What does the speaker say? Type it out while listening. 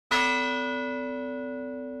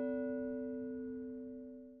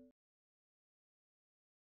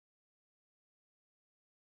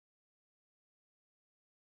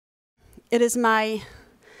It is my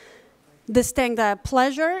distinct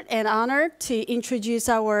pleasure and honor to introduce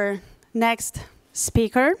our next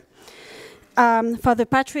speaker, Father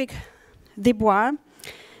Patrick Desbois,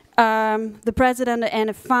 the president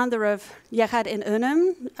and founder of Yachad in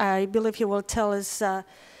Unum. I believe he will tell us a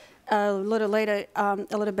little later a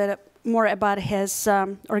little bit more about his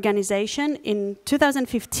organization. In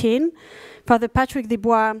 2015, Father Patrick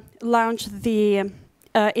Desbois launched the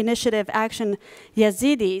initiative Action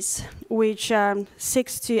Yazidis, which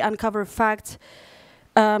seeks to uncover facts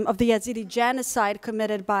of the Yazidi genocide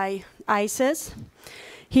committed by ISIS.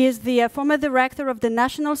 He is the former director of the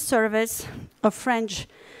National Service of French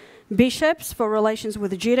Bishops for Relations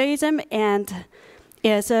with Judaism and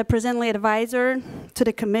is presently advisor to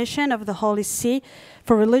the Commission of the Holy See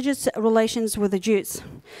for Religious Relations with the Jews.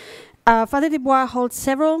 Father Desbois holds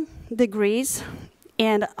several degrees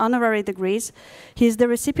and honorary degrees. He is the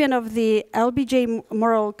recipient of the LBJ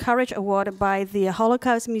Moral Courage Award by the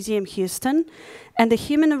Holocaust Museum Houston and the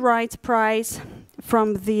Human Rights Prize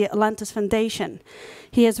from the Atlantis Foundation.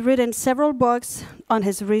 He has written several books on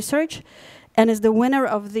his research and is the winner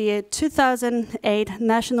of the 2008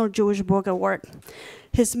 National Jewish Book Award.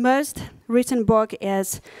 His most recent book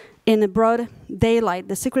is In Broad Daylight,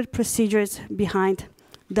 The Secret Procedures Behind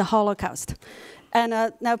the Holocaust.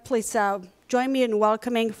 And now please join me in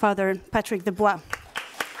welcoming Father Patrick Desbois.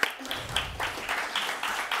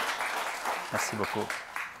 Merci beaucoup.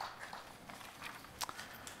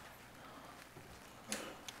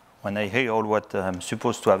 When I hear all what I'm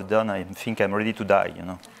supposed to have done, I think I'm ready to die, you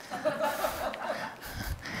know.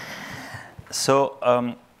 So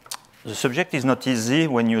the subject is not easy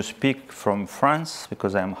when you speak from France,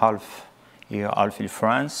 because I'm half here, half in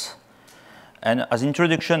France. And as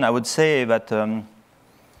introduction, I would say that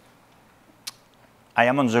I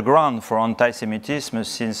am on the ground for anti-Semitism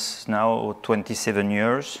since now 27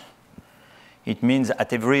 years. It means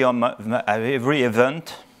at every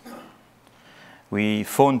event, we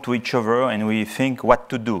phone to each other and we think what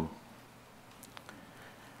to do.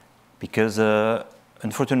 Because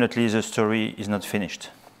unfortunately, the story is not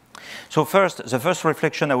finished. So first, the first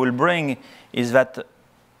reflection I will bring is that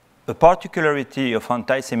a particularity of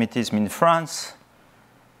anti-Semitism in France,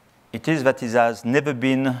 it is that it has never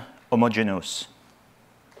been homogeneous.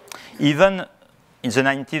 Even in the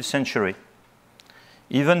 19th century,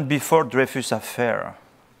 even before Dreyfus affair,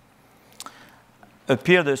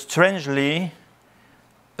 appeared strangely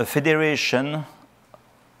a federation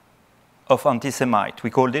of anti-Semites. We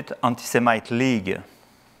called it Anti-Semite League.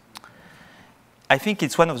 I think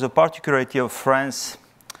it's one of the particularities of France.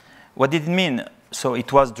 What did it mean? So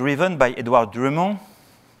it was driven by Edouard Drummond,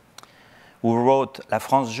 who wrote La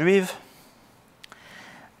France Juive.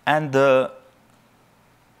 And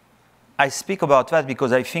I speak about that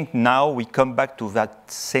because I think now we come back to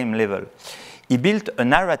that same level. He built a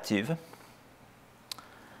narrative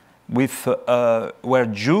with, where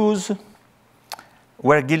Jews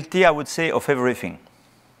were guilty, I would say, of everything.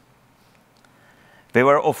 They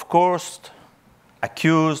were, of course,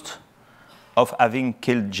 accused of having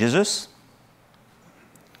killed Jesus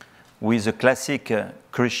with a classic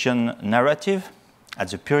Christian narrative at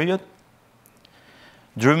the period.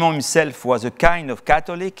 Drummond himself was a kind of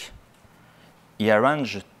Catholic. He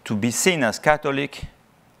arranged to be seen as Catholic.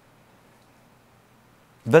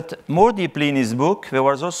 But more deeply in his book, there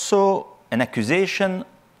was also an accusation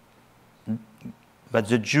that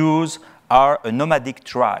the Jews are a nomadic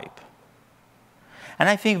tribe. And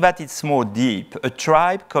I think that it's more deep, a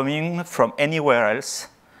tribe coming from anywhere else,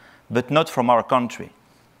 but not from our country.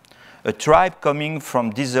 A tribe coming from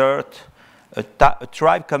desert, a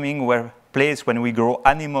tribe coming where place when we grow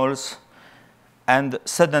animals, and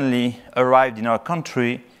suddenly arrived in our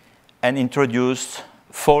country and introduced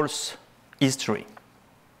false history.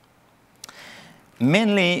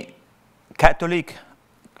 Mainly Catholic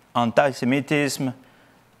anti-Semitism,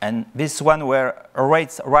 and this one were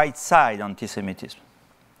right side anti-Semitism.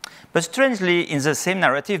 But strangely, in the same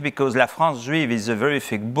narrative, because La France Juive is a very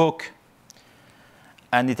thick book,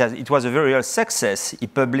 and it was a very real success. He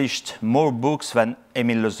published more books than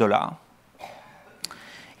Émile Zola.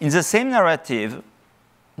 In the same narrative,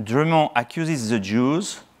 Drummond accuses the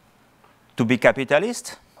Jews to be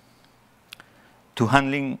capitalist, to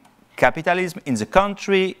handling capitalism in the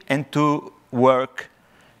country, and to work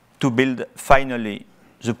to build, finally,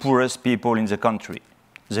 the poorest people in the country.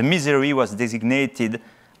 The misery was designated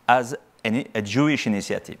as a Jewish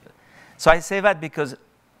initiative. So I say that because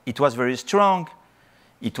it was very strong.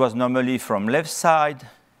 It was normally from left side.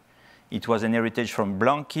 It was an heritage from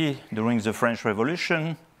Blanqui during the French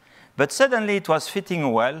Revolution. But suddenly it was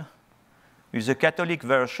fitting well with the Catholic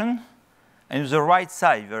version and the right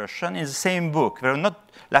side version in the same book. They're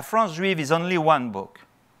not, La France Juive is only one book.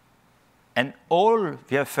 And all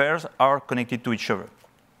the affairs are connected to each other.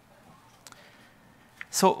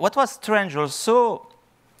 So what was strange also,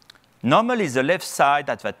 normally the left side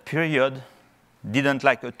at that period didn't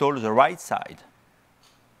like at all the right side.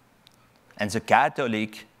 And the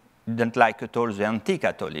Catholic didn't like at all the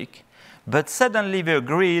anti-Catholic. But suddenly they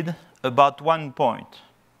agreed about one point.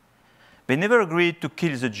 They never agreed to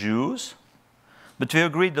kill the Jews, but they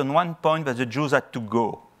agreed on one point that the Jews had to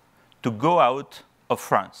go out of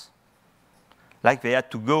France. Like they had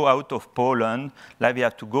to go out of Poland, like they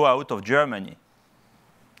had to go out of Germany.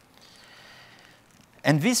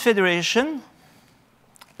 And this federation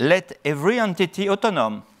let every entity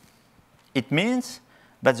autonomous. It means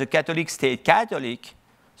that the Catholic stay Catholic,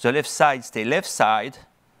 the left side stay left side,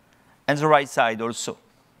 and the right side also.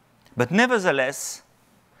 But nevertheless,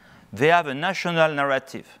 they have a national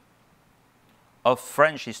narrative of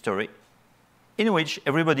French history in which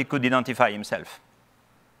everybody could identify himself.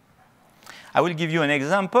 I will give you an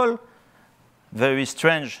example, very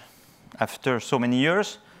strange after so many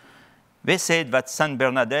years. They said that Saint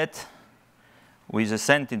Bernadette, who is a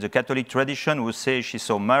saint in the Catholic tradition, who says she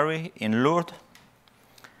saw Mary in Lourdes,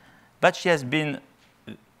 but she has been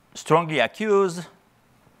strongly accused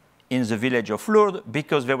in the village of Lourdes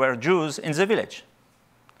because there were Jews in the village.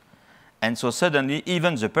 And so suddenly,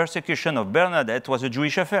 even the persecution of Bernadette was a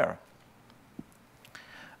Jewish affair.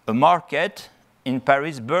 A market in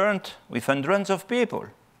Paris burned with hundreds of people.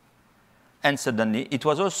 And suddenly, it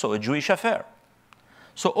was also a Jewish affair.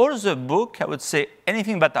 So all the book, I would say,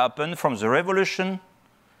 anything that happened from the revolution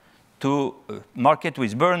to market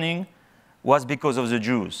with burning was because of the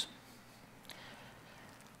Jews.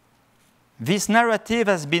 This narrative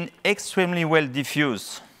has been extremely well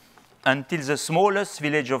diffused until the smallest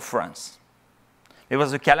village of France. There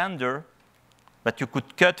was a calendar that you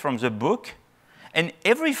could cut from the book, and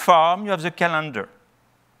every farm you have the calendar.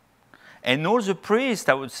 And all the priests,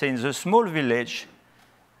 I would say, in the small village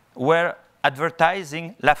were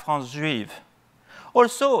advertising La France Juive.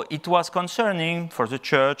 Also, it was concerning for the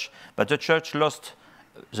church, but the church lost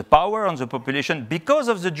the power on the population because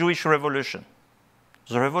of the Jewish revolution.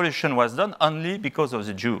 The revolution was done only because of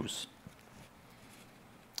the Jews.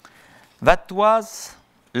 That was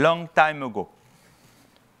a long time ago.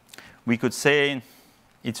 We could say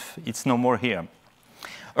it's no more here.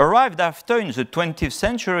 Arrived after in the 20th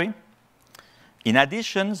century, in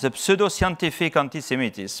addition, the pseudo-scientific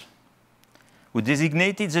antisemitism, who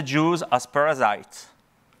designated the Jews as parasites,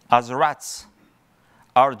 as rats,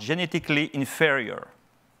 are genetically inferior.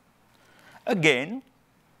 Again,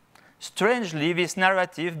 strangely, this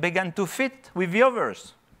narrative began to fit with the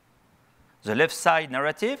others. The left side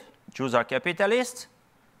narrative, Jews are capitalists.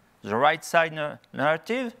 The right side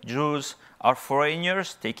narrative, Jews are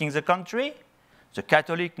foreigners taking the country. The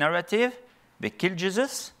Catholic narrative, they killed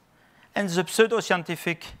Jesus. And the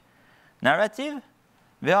pseudo-scientific narrative,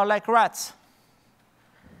 they are like rats.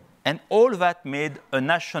 And all that made a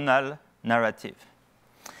national narrative.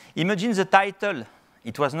 Imagine the title.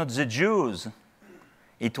 It was not the Jews.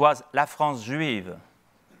 It was La France Juive.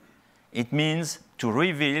 It means to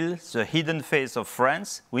reveal the hidden face of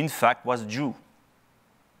France, who in fact was Jew.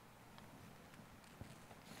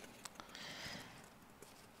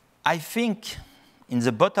 I think in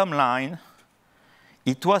the bottom line,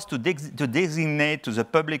 it was to designate to the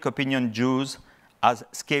public opinion Jews as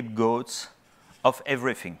scapegoats of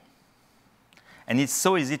everything. And it's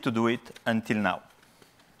so easy to do it until now.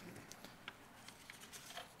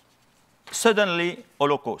 Suddenly,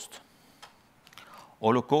 Holocaust.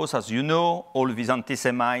 Holocaust, as you know, all these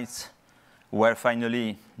anti-Semites were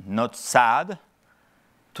finally not sad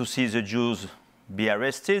to see the Jews be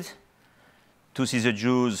arrested, to see the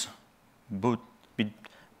Jews be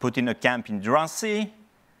put in a camp in Drancy,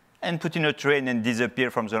 and put in a train and disappear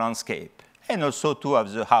from the landscape, and also to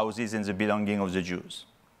have the houses and the belonging of the Jews.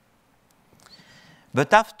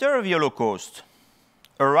 But after the Holocaust,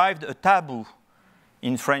 arrived a taboo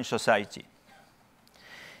in French society.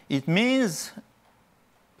 It means,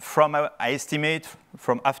 I estimate,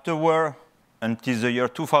 from afterward until the year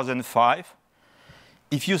 2005,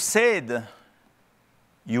 if you said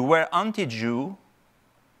you were anti-Jew,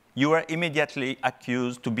 you were immediately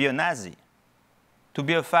accused to be a Nazi, to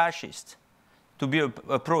be a fascist, to be a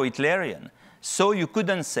pro-Hitlerian. So you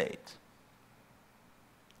couldn't say it.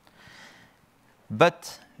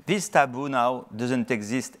 But this taboo now doesn't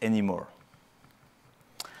exist anymore.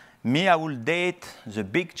 Me, I will date the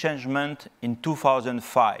big changement in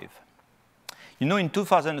 2005. You know, in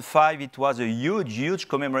 2005, it was a huge, huge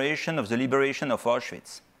commemoration of the liberation of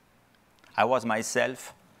Auschwitz. I was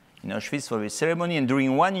myself in Auschwitz for this ceremony, and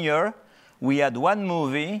during 1 year, we had one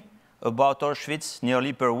movie about Auschwitz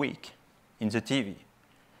nearly per week in the TV.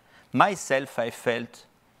 Myself, I felt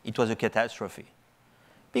it was a catastrophe.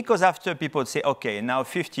 Because after people say, okay, now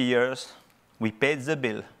 50 years, we paid the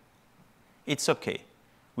bill. It's okay.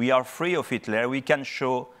 We are free of Hitler. We can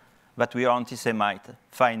show that we are anti-Semite,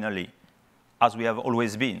 finally, as we have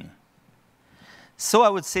always been. So I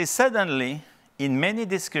would say suddenly, in many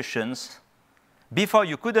discussions, before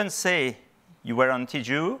you couldn't say you were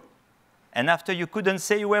anti-Jew, and after you couldn't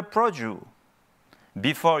say you were pro-Jew.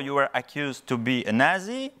 Before you were accused to be a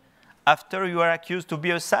Nazi, after you were accused to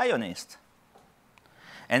be a Zionist.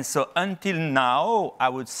 And so until now, I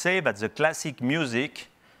would say that the classic music,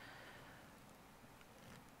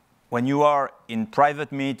 when you are in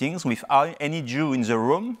private meetings with any Jew in the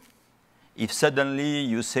room, if suddenly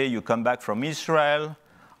you say you come back from Israel,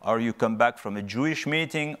 or you come back from a Jewish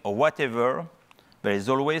meeting, or whatever, there is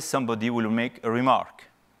always somebody who will make a remark.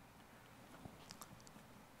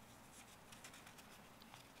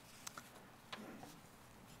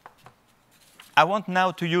 I want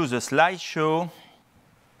now to use a slideshow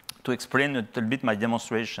to explain a little bit my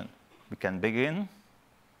demonstration. We can begin.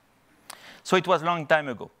 So it was a long time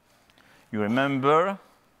ago. You remember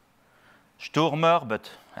Stoltz, but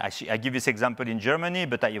I give this example in Germany,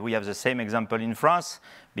 but we have the same example in France,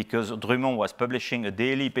 because Drummond was publishing a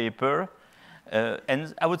daily paper.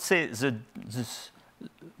 And I would say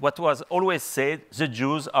what was always said, the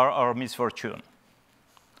Jews are our misfortune.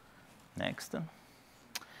 Next.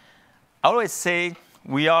 I always say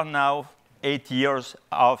we are now 8 years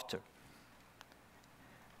after.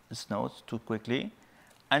 This notes too quickly.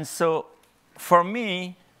 And so for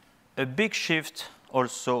me, a big shift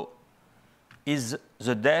also is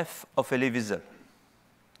the death of Elie Wiesel.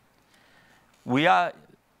 We are,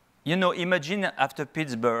 you know, imagine after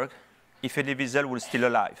Pittsburgh, if Elie Wiesel was still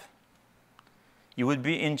alive. He would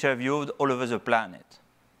be interviewed all over the planet.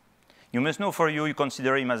 You must know, for you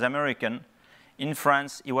consider him as American. In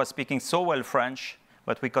France, he was speaking so well French,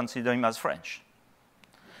 but we consider him as French.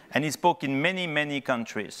 And he spoke in many, many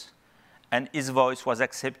countries. And his voice was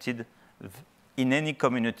accepted in any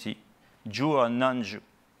community, Jew or non-Jew.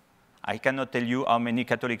 I cannot tell you how many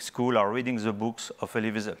Catholic schools are reading the books of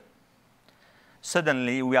Elie Wiesel.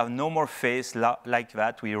 Suddenly, we have no more face like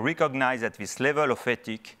that. We recognize at this level of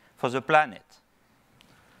ethic for the planet.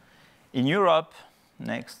 In Europe,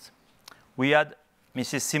 next, we had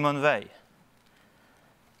Mrs. Simone Weil.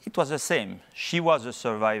 It was the same. She was a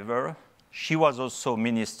survivor. She was also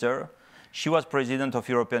minister. She was president of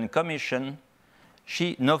European Commission.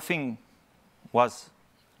 Nothing was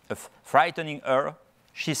frightening her.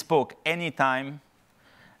 She spoke anytime.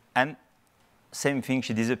 And same thing,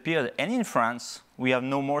 she disappeared. And in France, we have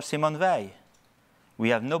no more Simone Weil. We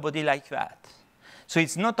have nobody like that. So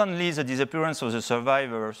it's not only the disappearance of the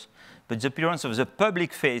survivors, but the appearance of the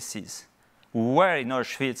public faces who were in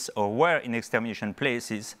Auschwitz or were in extermination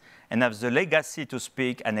places and have the legacy to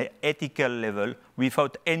speak at an ethical level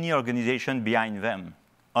without any organization behind them,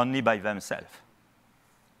 only by themselves.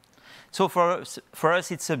 So for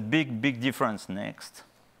us, it's a big, big difference. Next.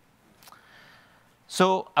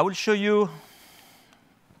 So I will show you,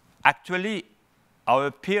 actually, how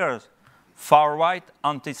appears far-right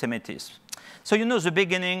anti-Semitism. So you know the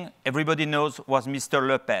beginning, everybody knows, was Mr.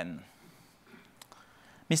 Le Pen.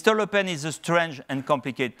 Mr. Le Pen is a strange and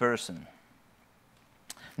complicated person.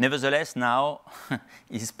 Nevertheless, now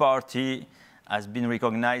his party has been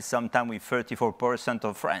recognized sometime with 34%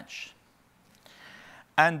 of French.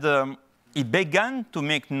 And he began to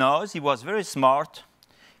make noise. He was very smart,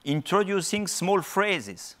 introducing small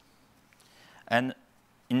phrases. And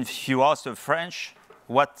if you ask the French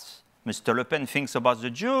what Mr. Le Pen thinks about the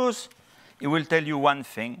Jews, he will tell you one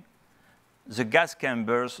thing. The gas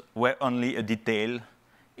chambers were only a detail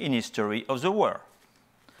in history of the war.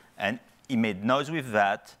 And he made noise with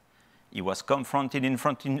that. He was confronted in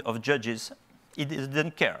front of judges. He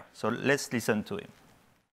didn't care. So let's listen to him.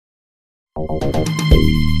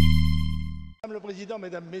 Madame le Président,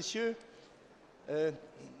 Mesdames, Messieurs,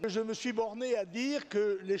 je me suis borné à dire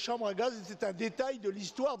que les chambres à gaz étaient un détail de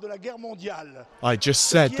l'histoire de la guerre mondiale. I just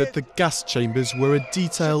said that the gas chambers were a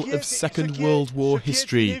detail of Second World War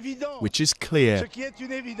history, which is clear. Ce qui est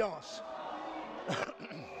une évidence.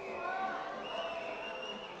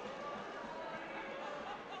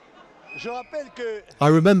 I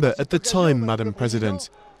remember at the time, Madam President,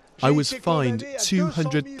 I was fined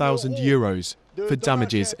 €200,000 for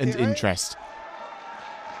damages and interest.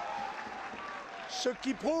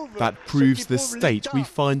 That proves the state we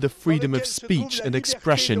find the freedom of speech and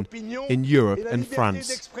expression in Europe and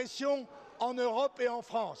France.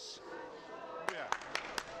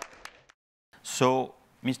 So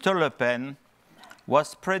Mr. Le Pen was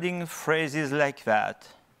spreading phrases like that.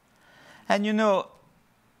 And you know,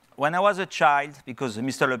 when I was a child, because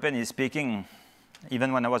Mr. Le Pen is speaking,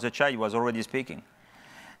 even when I was a child, he was already speaking.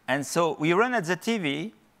 And so we ran at the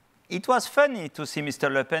TV. It was funny to see Mr.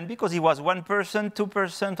 Le Pen because he was 1%,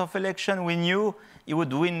 2% of election. We knew he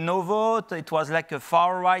would win no vote. It was like a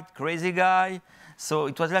far-right crazy guy. So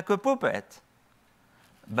it was like a puppet.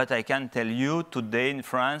 But I can tell you today in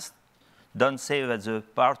France, don't say that the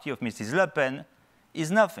party of Mrs. Le Pen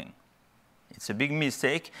is nothing. It's a big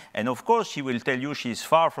mistake. And of course, she will tell you she is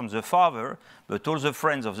far from the father, but all the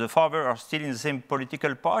friends of the father are still in the same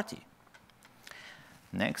political party.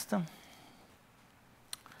 Next.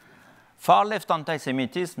 Far-left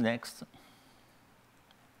anti-Semitism, next.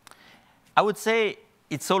 I would say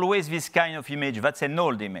it's always this kind of image. That's an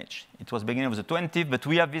old image. It was beginning of the 20th, but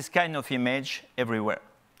we have this kind of image everywhere.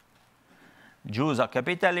 Jews are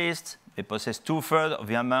capitalists. They possess 2/3 of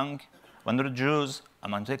the among 100 Jews,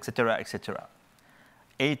 among etc., etc.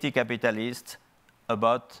 80 capitalists,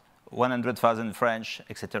 about 100,000 French,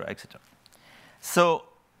 etc., etc. So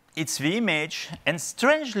it's the image, and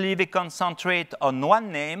strangely, they concentrate on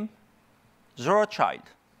one name, the Rothschild.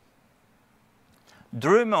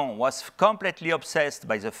 Drummond was completely obsessed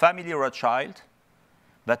by the family Rothschild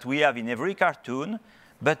that we have in every cartoon,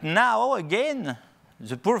 but now, again,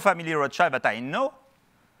 the poor family Rothschild that I know,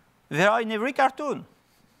 they are in every cartoon.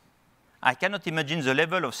 I cannot imagine the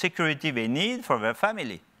level of security they need for their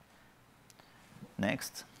family.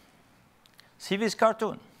 Next. See this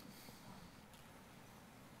cartoon.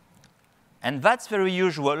 And that's very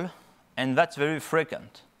usual, and that's very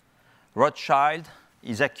frequent. Rothschild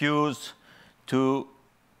is accused to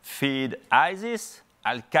feed ISIS,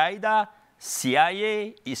 Al-Qaeda,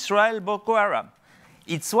 CIA, Israel, Boko Haram.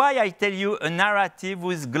 It's why I tell you a narrative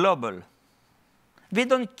is global. They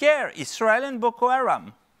don't care, Israel and Boko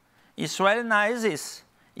Haram, Israel and ISIS,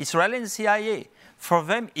 Israel and CIA. For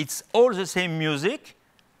them, it's all the same music.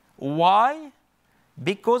 Why?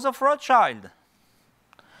 Because of Rothschild.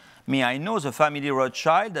 Me, I know the family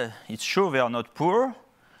Rothschild. It's true they are not poor,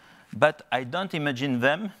 but I don't imagine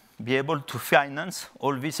them be able to finance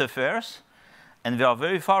all these affairs, and they are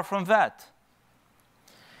very far from that.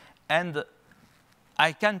 And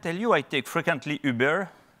I can tell you, I take frequently Uber.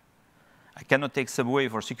 I cannot take subway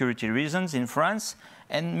for security reasons in France,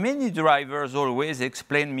 and many drivers always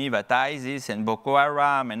explain me that ISIS and Boko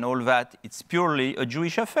Haram and all that, it's purely a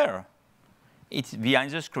Jewish affair. It's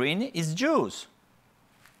behind the screen is Jews.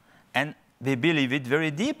 And they believe it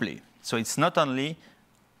very deeply. So it's not only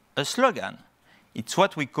a slogan. It's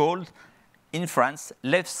what we call, in France,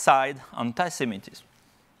 left-side anti-Semitism.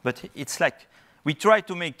 But it's like we try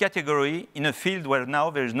to make category in a field where now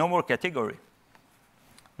there is no more category.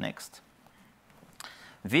 Next.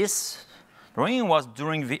 This drawing was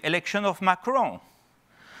during the election of Macron.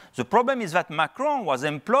 The problem is that Macron was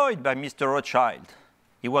employed by Mr. Rothschild.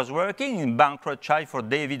 He was working in Bank Rothschild for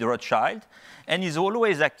David Rothschild, and is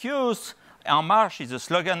always accused, En Marche is the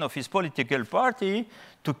slogan of his political party,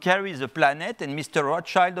 to carry the planet and Mr.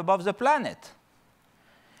 Rothschild above the planet.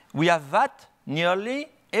 We have that nearly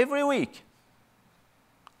every week.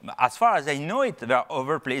 As far as I know it, there are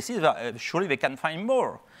other places, surely they can find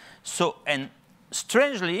more. So, and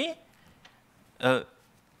strangely,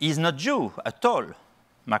 he's not Jew at all,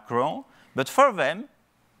 Macron, but for them,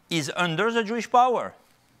 he's under the Jewish power.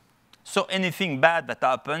 So anything bad that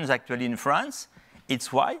happens actually in France,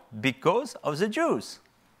 it's why? Because of the Jews.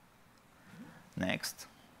 Next.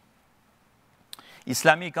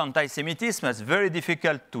 Islamic anti-Semitism is very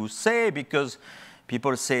difficult to say because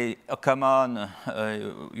people say, oh, come on,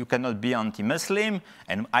 you cannot be anti-Muslim,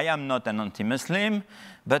 and I am not an anti-Muslim.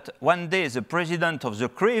 But one day, the president of the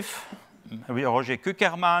CRIF, Roger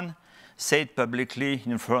Kuckerman, said publicly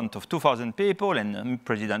in front of 2,000 people, and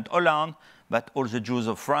President Hollande, that all the Jews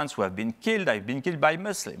of France who have been killed by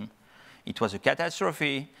Muslims. It was a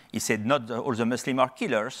catastrophe. He said not all the Muslims are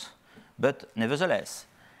killers, but nevertheless.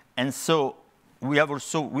 And so we have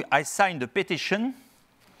also, I signed a petition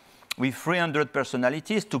with 300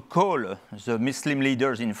 personalities to call the Muslim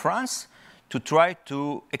leaders in France to try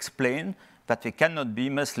to explain that they cannot be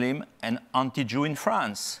Muslim and anti-Jew in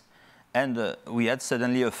France. And we had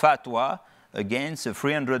suddenly a fatwa against the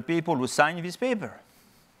 300 people who signed this paper.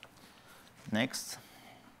 Next.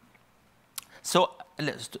 So,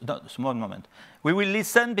 small moment. We will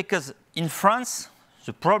listen because in France,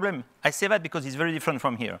 the problem, I say that because it's very different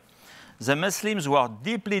from here. The Muslims who are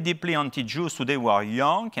deeply, deeply anti-Jews today, who are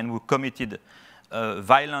young and who committed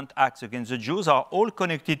violent acts against the Jews, are all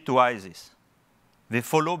connected to ISIS. They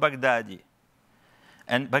follow Baghdadi.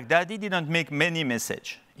 And Baghdadi didn't make many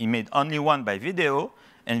messages. He made only one by video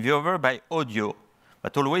and the other by audio.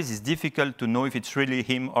 But always it's difficult to know if it's really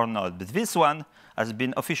him or not. But this one has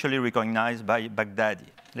been officially recognized by Baghdadi.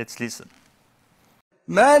 Let's listen.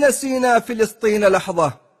 ما نسينا فلسطين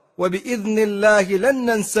لحظة وبإذن الله لن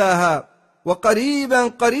ننساها وقريبا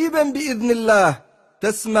قريبا بإذن الله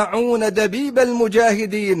تسمعون دبيب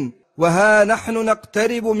المجاهدين وها نحن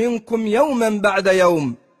نقترب منكم يوما بعد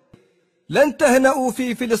يوم لن تهنأوا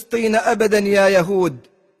في فلسطين أبدا يا يهود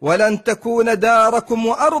ولن تكون داركم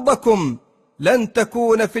وأرضكم لن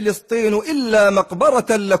تكون فلسطين إلا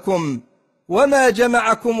مقبرة لكم وما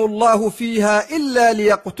جمعكم الله فيها إلا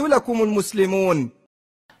ليقتلكم المسلمون.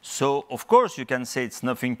 So, of course, you can say it's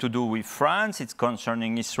nothing to do with France, it's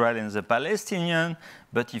concerning Israel and the Palestinians,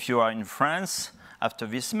 but if you are in France, after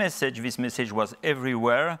this message was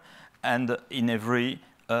everywhere and in every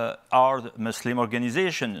hard Muslim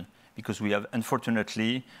organization, because we have,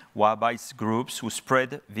 unfortunately, Wahhabite groups who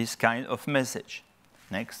spread this kind of message.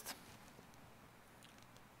 Next.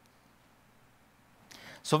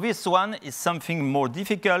 So this one is something more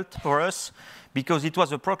difficult for us because it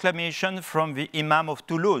was a proclamation from the Imam of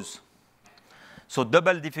Toulouse. So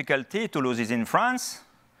double difficulty, Toulouse is in France,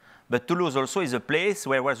 but Toulouse also is a place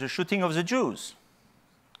where was the shooting of the Jews.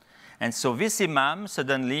 And so this Imam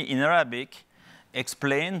suddenly, in Arabic,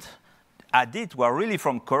 explained hadith were really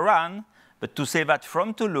from Quran, but to say that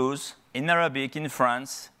from Toulouse, in Arabic, in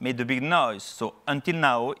France, made a big noise. So until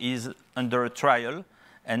now, he's under a trial,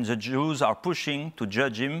 and the Jews are pushing to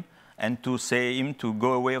judge him and to say him to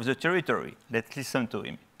go away of the territory. Let's listen to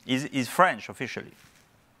him. He's French officially.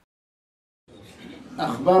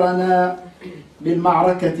 أخبرنا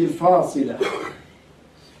بالمعركة الفاصلة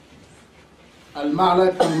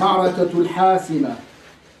المعركة الحاسمة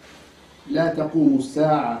لا تقوم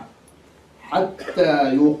الساعة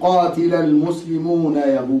حتى يقاتل المسلمون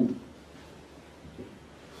يهود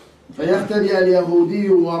فيختبئ اليهودي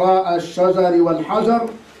وراء الشجر والحجر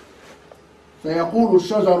فيقول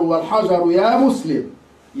الشجر والحجر يا مسلم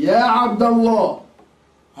يا عبد الله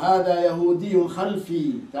هذا يهودي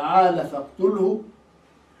خلفي تعال فاقتله.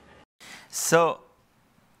 So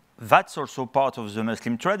that's also part of the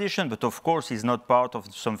Muslim tradition, but of course is not part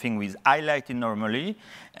of something we highlighted normally.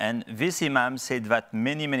 And this Imam said that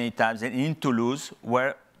many, many times, and in Toulouse,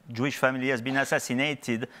 where Jewish family has been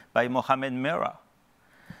assassinated by Mohammed Merah.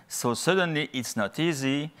 So suddenly it's not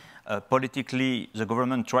easy. Politically, the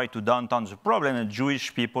government tried to downtown the problem, and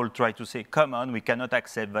Jewish people try to say, come on, we cannot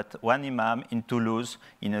accept that one Imam in Toulouse,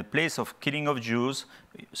 in a place of killing of Jews,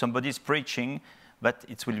 somebody's preaching, but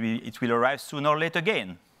it will arrive sooner or later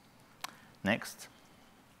again. Next.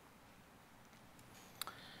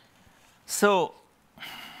 So,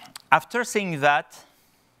 after saying that,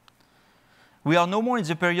 we are no more in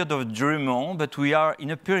the period of Drummond, but we are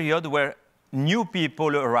in a period where new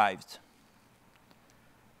people arrived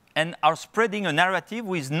and are spreading a narrative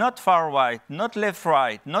which is not far right, not left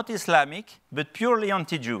right, not Islamic, but purely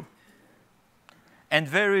anti-Jew. And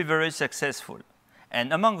very, very successful.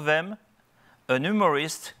 And among them, an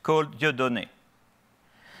humorist called Dieudonné.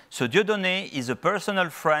 So Dieudonné is a personal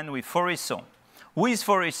friend with Faurisson. Who is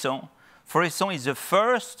Faurisson? Faurisson is the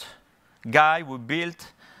first guy who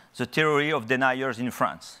built the theory of deniers in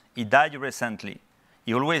France. He died recently.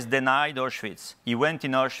 He always denied Auschwitz. He went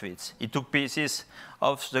in Auschwitz. He took pieces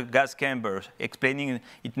of the gas chambers, explaining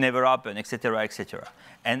it never happened, etc., etc.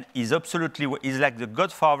 And he's like the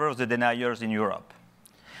godfather of the deniers in Europe.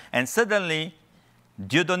 And suddenly,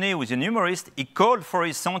 Dieudonné, who is a humorist, he called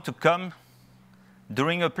Faurisson to come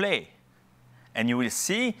during a play. And you will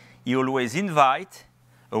see, he always invite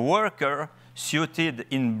a worker suited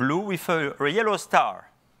in blue with a yellow star.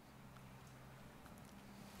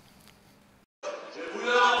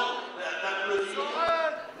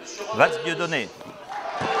 That's Dieudonné.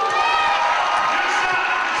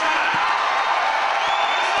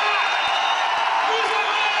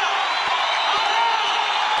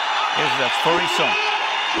 Yes, that's Faurisson.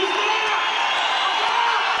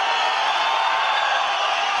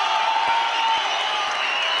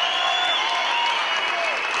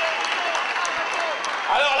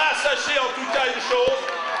 Alors là, sachez en tout cas une chose,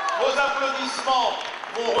 vos applaudissements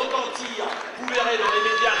vont retentir, vous verrez dans les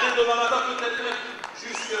médias dès demain matin, peut-être même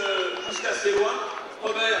jusqu'à assez loin.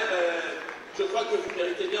 Robert, je crois que vous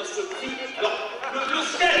méritez bien ce prix. Alors,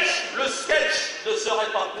 le sketch ne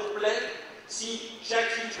serait pas complet si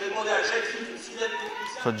Jackie, je vais demander à Jackie, une fidèle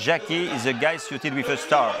technicienne. So Jackie is a guy suited with a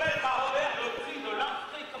star. Le prix de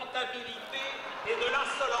l'infréquentabilité et de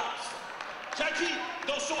l'insolence. Jackie,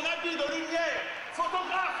 dans son habit de lumière,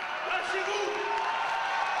 photographe, lâchez-vous.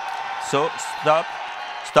 So stop,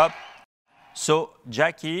 stop. So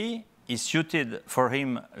Jackie is suited for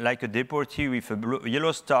him like a deportee with a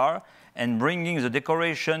yellow star and bringing the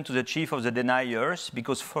decoration to the chief of the deniers,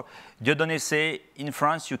 because for Dieudonné say, in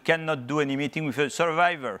France, you cannot do any meeting with a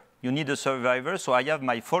survivor. You need a survivor, so I have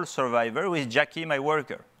my false survivor with Jackie, my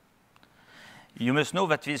worker. You must know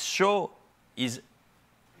that this show is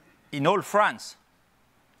in all France,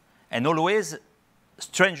 and always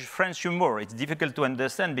strange French humor. It's difficult to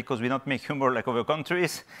understand because we don't make humor like other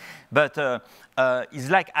countries, but it's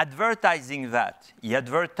like advertising that. He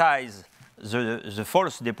advertises the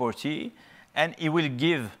false deportee, and he will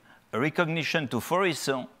give a recognition to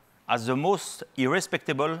Forisson as the most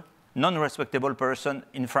irrespectable, non-respectable person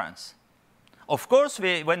in France. Of course,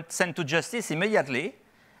 they went sent to justice immediately,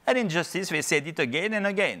 and in justice they said it again and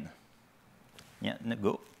again. Yeah,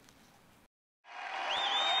 go.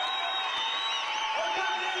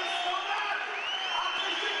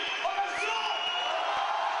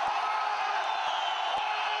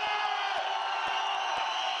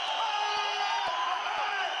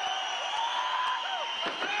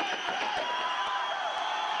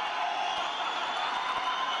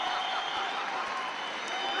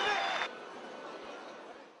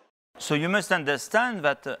 So you must understand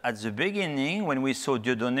that at the beginning, when we saw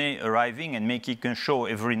Dieudonné arriving and making a show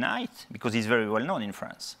every night, because he's very well known in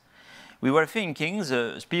France, we were thinking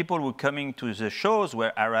the people who were coming to the shows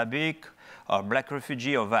were Arabic or black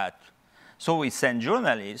refugee or that. So we sent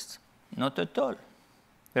journalists, not at all.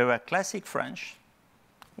 They were classic French,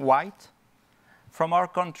 white, from our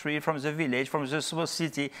country, from the village, from the small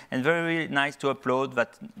city, and very nice to upload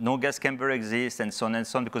that no gas chamber exists and so on,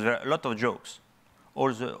 because there are a lot of jokes.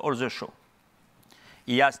 All the show.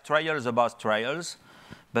 He has trials about trials,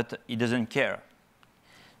 but he doesn't care.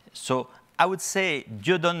 So I would say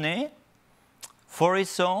Dieudonné,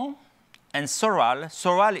 Forisson, and Soral.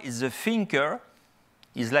 Soral is a thinker.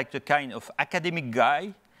 He's like the kind of academic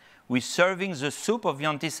guy who is serving the soup of the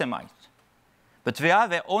anti-Semite. But they have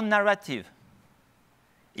their own narrative.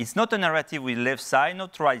 It's not a narrative with left side,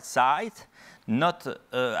 not right side.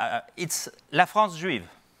 It's La France juive.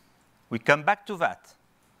 We come back to that,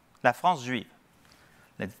 La France juive.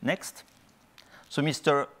 Next. So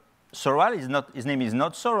Mr. Soral, his name is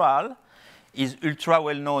not Soral. He's ultra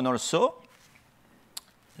well known also.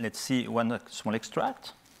 Let's see one small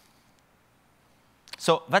extract.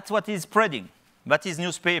 So that's what he's spreading. That is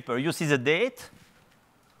newspaper. You see the date.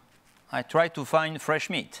 I try to find fresh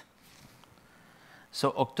meat.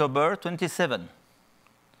 So October 27.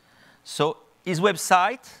 So his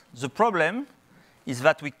website, the problem is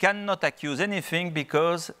that we cannot accuse anything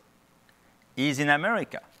because he's in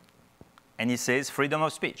America. And he says freedom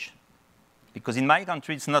of speech. Because in my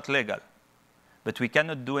country, it's not legal. But we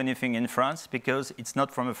cannot do anything in France because it's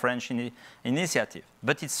not from a French initiative.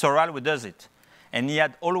 But it's Soral who does it. And he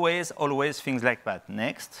had always things like that.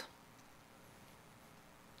 Next.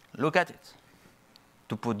 Look at it.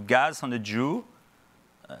 To put gas on a Jew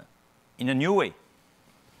in a new way.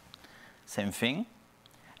 Same thing.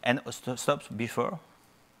 And stop before.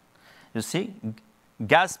 You see,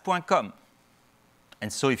 gas.com.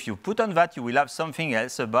 And so if you put on that, you will have something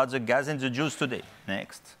else about the gas and the Jews today.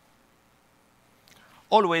 Next.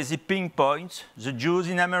 Always he pinpoints the Jews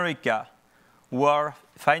in America who are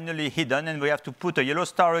finally hidden, and we have to put a yellow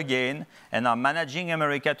star again and are managing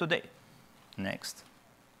America today. Next.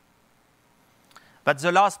 That's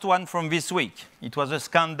the last one from this week. It was a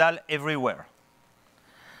scandal everywhere.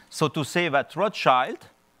 So to say that Rothschild,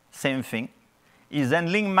 same thing, is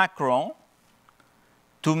handling Macron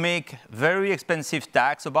to make very expensive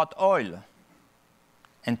tax about oil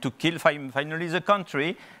and to kill finally the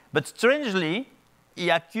country. But strangely, he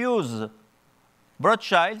accused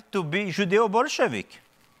Rothschild to be Judeo-Bolshevik.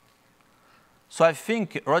 So I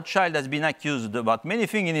think Rothschild has been accused about many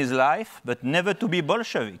things in his life, but never to be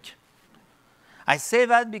Bolshevik. I say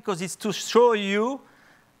that because it's to show you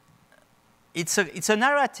it's a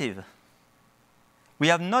narrative. We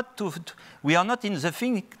are not in the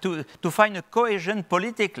thing to find a cohesion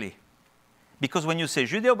politically. Because when you say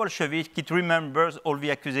Judeo-Bolshevik, it remembers all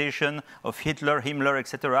the accusations of Hitler, Himmler,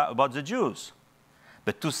 etc. about the Jews.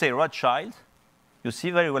 But to say Rothschild, you see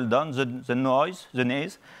very well done, the noise, the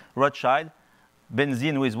nays, Rothschild,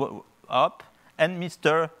 benzene with up, and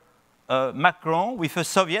Mr. Macron with a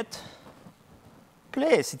Soviet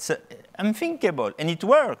place. It's unthinkable, and it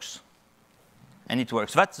works. And it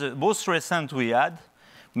works. That's the most recent we had.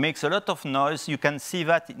 Makes a lot of noise. You can see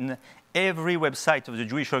that in every website of the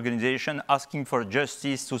Jewish organization asking for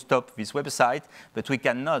justice to stop this website, but we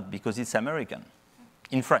cannot because it's American,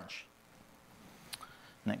 in French.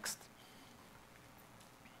 Next.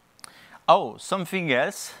 Oh, something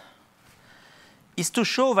else. is to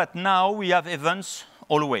show that now we have events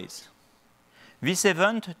always. This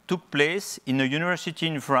event took place in a university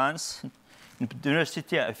in France, in the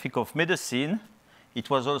University, I think, of Medicine. It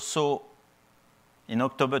was also in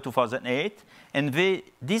October 2008, and they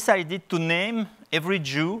decided to name every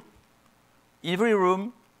Jew, every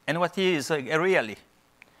room, and what he is really.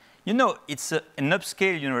 You know, it's an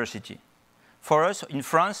upscale university. For us in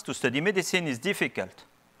France, to study medicine is difficult.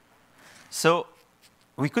 So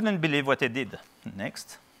we couldn't believe what they did.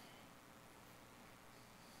 Next.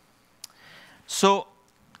 So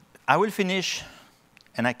I will finish,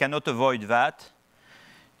 and I cannot avoid that,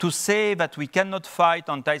 to say that we cannot fight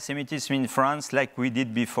anti-Semitism in France like we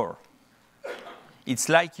did before. It's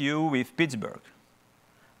like you with Pittsburgh.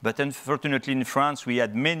 But unfortunately in France, we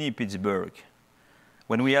had many Pittsburgh.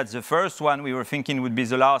 When we had the first one, we were thinking it would be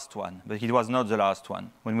the last one, but it was not the last one.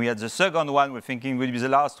 When we had the second one, we were thinking it would be the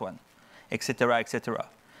last one, etc., etc.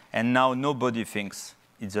 And now nobody thinks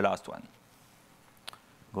it's the last one.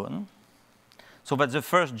 Go on. So that the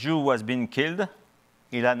first Jew was being killed,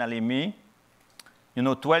 Ilan Halimi, you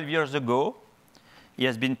know, 12 years ago, he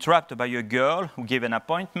has been trapped by a girl who gave an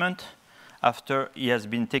appointment. After he has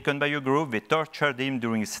been taken by a group, they tortured him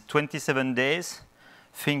during 27 days,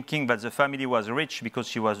 thinking that the family was rich because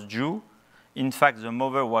she was Jew. In fact, the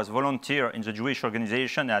mother was volunteer in the Jewish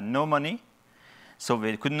organization and had no money, so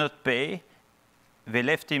they could not pay. They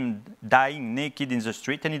left him dying naked in the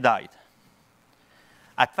street, and he died.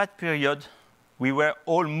 At that period, we were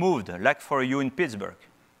all moved, like for you in Pittsburgh.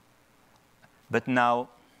 But now,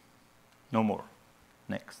 no more.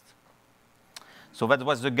 Next. So that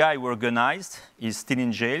was the guy who organized. He's still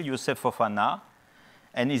in jail, Youssef Fofana,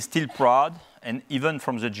 and he's still proud. And even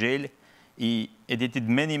from the jail, he edited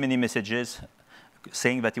many, many messages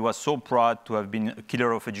saying that he was so proud to have been a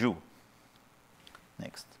killer of a Jew.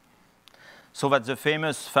 Next. So that's the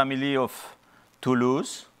famous family of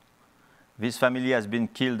Toulouse. This family has been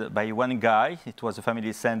killed by one guy. It was the family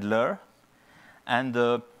Sandler. And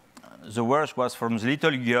the worst was from the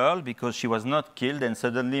little girl, because she was not killed, and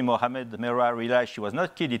suddenly Mohammed Merah realized she was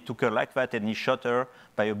not killed. He took her like that, and he shot her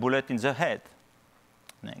by a bullet in the head.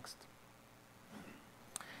 Next.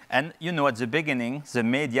 And you know, at the beginning, the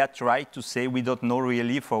media tried to say we don't know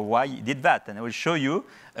really for why he did that. And I will show you,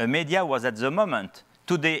 media was at the moment.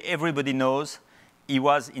 Today, everybody knows he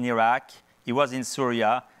was in Iraq, he was in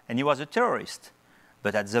Syria, and he was a terrorist.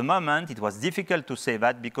 But at the moment, it was difficult to say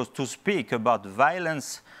that, because to speak about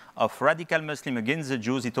violence of radical Muslims against the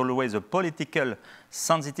Jews, it's always a political,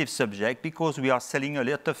 sensitive subject, because we are selling a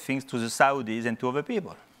lot of things to the Saudis and to other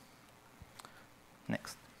people.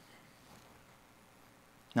 Next.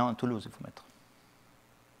 Non, Toulouse, il faut mettre.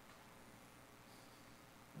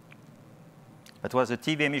 That was a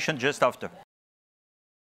TV emission just after.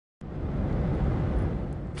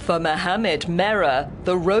 For Mohammed Merah,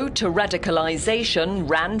 the road to radicalization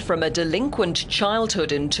ran from a delinquent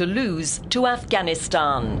childhood in Toulouse to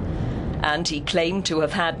Afghanistan. And he claimed to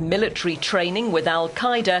have had military training with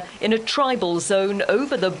al-Qaeda in a tribal zone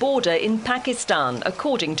over the border in Pakistan,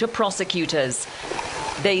 according to prosecutors.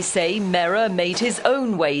 They say Merah made his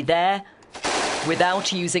own way there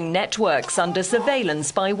without using networks under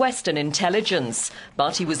surveillance by Western intelligence.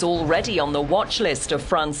 But he was already on the watch list of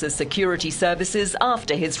France's security services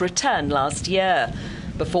after his return last year.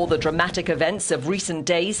 Before the dramatic events of recent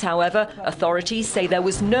days, however, authorities say there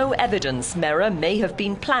was no evidence Merah may have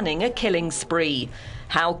been planning a killing spree.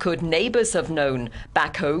 How could neighbours have known?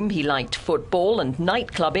 Back home, he liked football and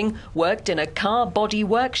nightclubbing, worked in a car body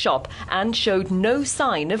workshop, and showed no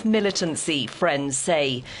sign of militancy, friends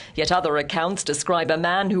say. Yet other accounts describe a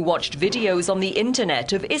man who watched videos on the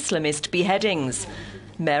internet of Islamist beheadings.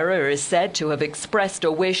 Merah is said to have expressed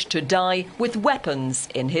a wish to die with weapons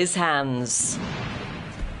in his hands.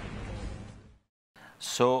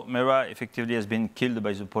 So Merah effectively has been killed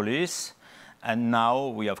by the police. And now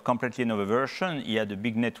we have completely another version. He had a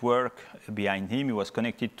big network behind him. He was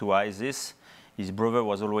connected to ISIS. His brother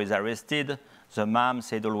was always arrested. The mom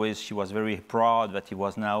said always she was very proud that he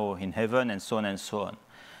was now in heaven, and so on and so on.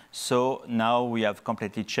 So now we have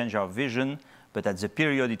completely changed our vision. But at the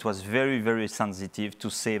period, it was very, very sensitive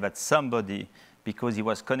to say that somebody, because he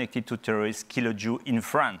was connected to terrorists, killed a Jew in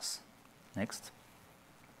France. Next.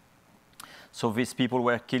 So these people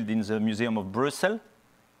were killed in the Museum of Brussels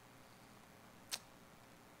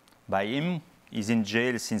by him. He's in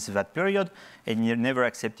jail since that period, and he never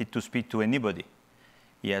accepted to speak to anybody.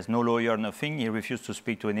 He has no lawyer, nothing. He refused to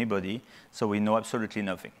speak to anybody, so we know absolutely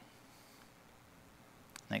nothing.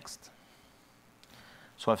 Next.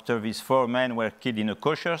 So after these 4 men were killed in a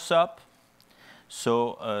kosher shop,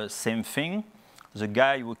 so same thing. The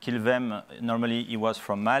guy who killed them, normally he was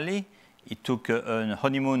from Mali. He took a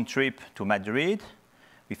honeymoon trip to Madrid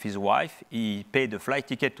with his wife. He paid a flight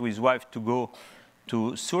ticket to his wife to go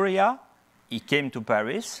to Syria. He came to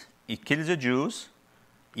Paris. He killed the Jews.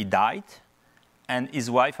 He died. And his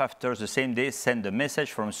wife, after the same day, sent a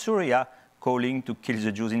message from Syria calling to kill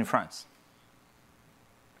the Jews in France.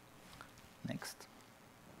 Next.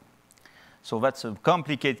 So that's a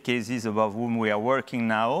complicated cases about whom we are working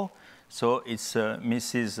now. So it's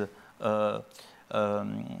Mrs.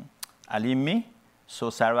 Halimi. So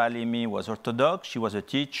Sarah Halimi was Orthodox. She was a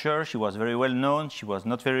teacher. She was very well known. She was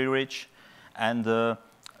not very rich. And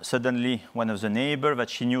suddenly, one of the neighbors that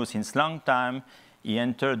she knew since long time, he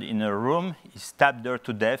entered in a room, he stabbed her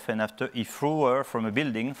to death, and after he threw her from a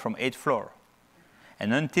building from 8th floor.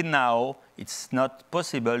 And until now, it's not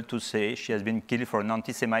possible to say she has been killed for an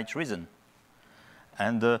anti-Semite reason.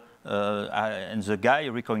 And the guy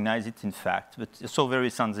recognized it, in fact, but it's so very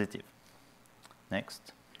sensitive.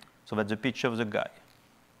 Next. So that's the picture of the guy.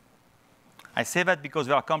 I say that because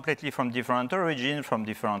they are completely from different origins, from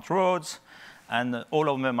different roads, and all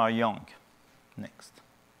of them are young. Next.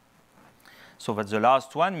 So that's the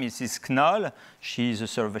last one, Mrs. Knoll.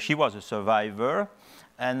 She was a survivor,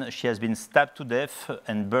 and she has been stabbed to death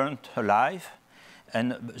and burnt alive.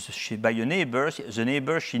 And by a neighbor, the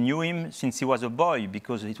neighbor, she knew him since he was a boy,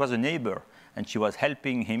 because it was a neighbor, and she was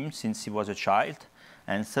helping him since he was a child.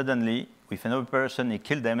 And suddenly, with another person, he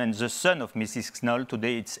killed them. And the son of Mrs. Knoll,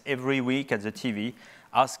 today it's every week at the TV,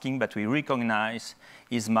 asking that we recognize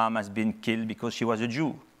his mom has been killed because she was a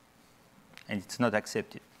Jew. And it's not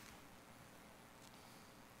accepted.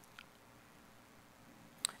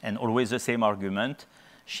 And always the same argument.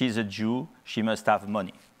 She's a Jew, she must have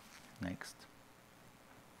money. Next.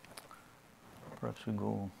 Perhaps we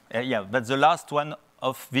go. Yeah, that's the last one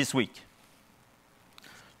of this week.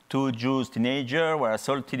 2 Jews teenagers were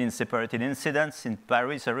assaulted in separated incidents in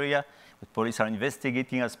Paris area. The police are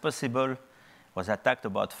investigating as possible. Was attacked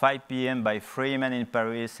about 5 p.m. by 3 men in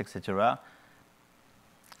Paris, etc.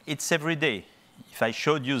 It's every day. If I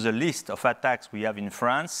showed you the list of attacks we have in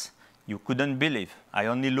France, you couldn't believe. I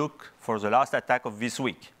only look for the last attack of this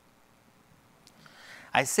week.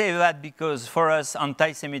 I say that because for us,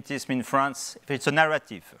 anti-Semitism in France, it's a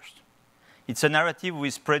narrative first. It's a narrative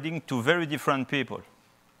we're spreading to very different people.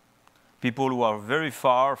 People who are very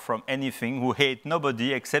far from anything, who hate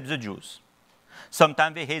nobody except the Jews.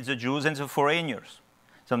 Sometimes they hate the Jews and the foreigners.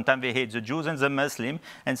 Sometimes they hate the Jews and the Muslims,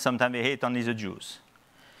 and sometimes they hate only the Jews.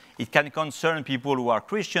 It can concern people who are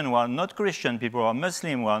Christian, who are not Christian, people who are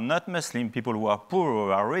Muslim, who are not Muslim, people who are poor,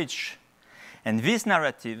 who are rich. And this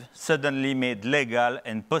narrative suddenly made legal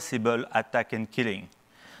and possible attack and killing.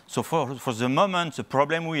 So for the moment, the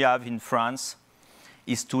problem we have in France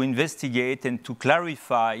is to investigate and to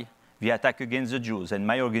clarify the attack against the Jews. And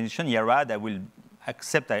my organization, Yarad, I will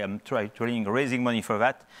accept, I am trying raising money for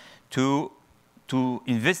that, to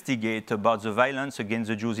investigate about the violence against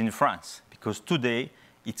the Jews in France. Because today,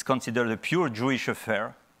 it's considered a pure Jewish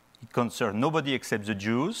affair. It concerns nobody except the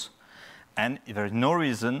Jews. And there is no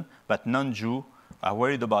reason that non-Jews are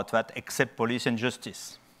worried about that except police and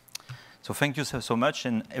justice. So thank you so much,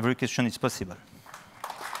 and every question is possible.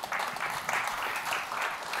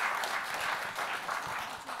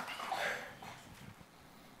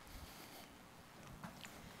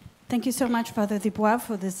 Thank you so much, Father Desbois,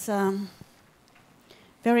 for this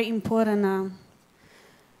very important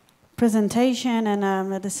presentation,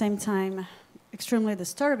 and at the same time, extremely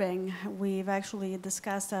disturbing. We've actually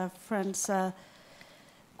discussed friends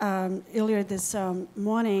earlier this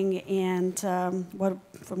morning, and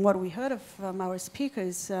from what we heard from our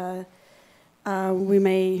speakers, we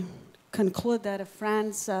may conclude that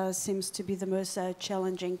France seems to be the most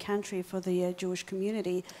challenging country for the Jewish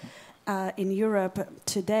community in Europe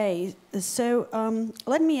today. So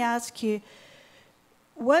let me ask you,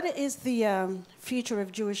 what is the future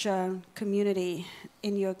of Jewish community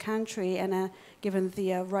in your country, and given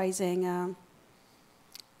the rising,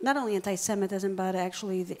 not only anti-Semitism, but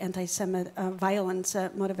actually the anti-Semit violence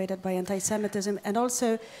motivated by anti-Semitism? And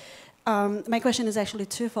also, my question is actually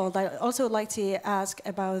twofold. I also would like to ask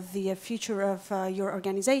about the future of your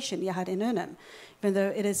organization, Yahad Enunim. Even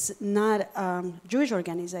though it is not a Jewish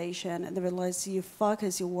organization, nevertheless you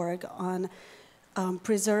focus your work on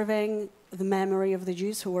preserving the memory of the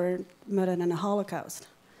Jews who were murdered in the Holocaust.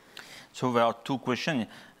 So there are 2 questions.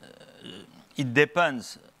 It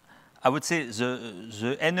depends. I would say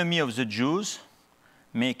the enemy of the Jews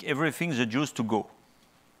make everything the Jews to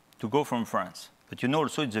go from France. But you know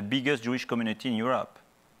also it's the biggest Jewish community in Europe.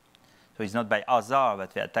 So it's not by hazard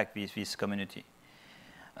that they attack this community.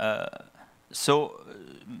 So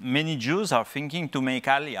many Jews are thinking to make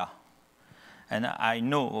Aliyah. And I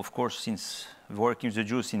know, of course, since working with the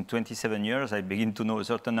Jews in 27 years, I begin to know a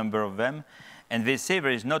certain number of them. And they say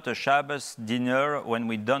there is not a Shabbos dinner when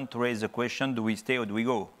we don't raise the question, do we stay or do we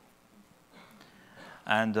go?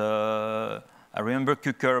 And I remember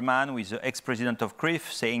Kuckerman, who is the ex-president of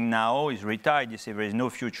CRIF, saying now, he's retired, he said there is no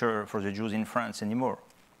future for the Jews in France anymore.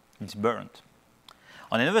 It's burnt.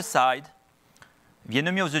 On the other side, the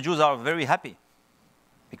enemy of the Jews are very happy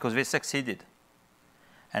because they succeeded.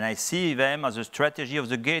 And I see them as a strategy of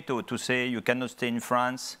the ghetto to say you cannot stay in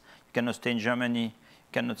France, you cannot stay in Germany,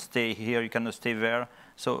 you cannot stay here, you cannot stay there.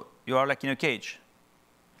 So you are like in a cage.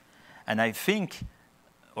 And I think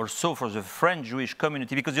also for the French Jewish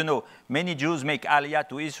community, because you know, many Jews make aliyah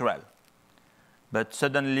to Israel. But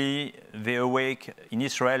suddenly they awake in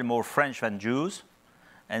Israel more French than Jews.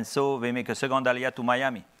 And so they make a second aliyah to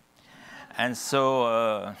Miami. And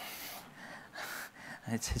so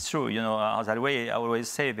it's true, you know, that way I always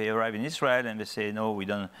say they arrive in Israel and they say, no, we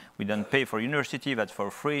don't pay for university, that's for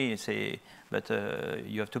free. They say, but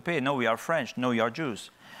you have to pay. No, we are French. No, you are Jews.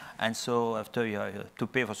 And so after you have to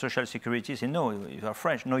pay for social security, say, no, you are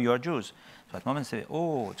French. No, you are Jews. So at the moment say,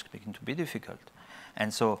 oh, it's beginning to be difficult.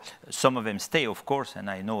 And so some of them stay, of course, and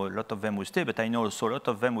I know a lot of them will stay, but I know also a lot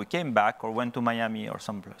of them who came back or went to Miami or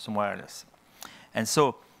somewhere else. And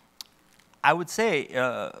so I would say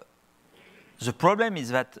the problem is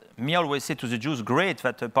that me always say to the Jews, great,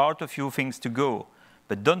 that a part of you thinks to go,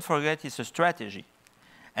 but don't forget it's a strategy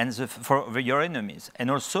and for your enemies. And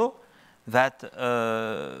also that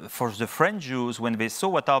for the French Jews, when they saw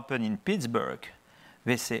what happened in Pittsburgh,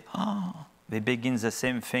 they say, oh, they begin the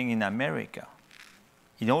same thing in America.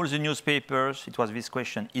 In all the newspapers, it was this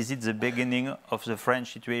question, is it the beginning of the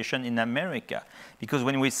French situation in America? Because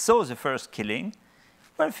when we saw the first killing,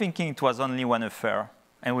 we were thinking it was only one affair.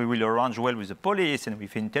 And we will arrange well with the police and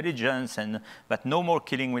with intelligence, and that no more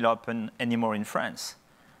killing will happen anymore in France.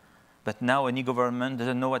 But now any government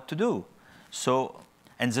doesn't know what to do. So,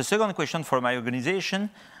 and the second question for my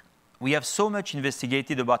organization, we have so much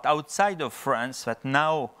investigated about outside of France that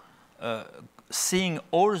now seeing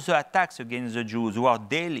all the attacks against the Jews who are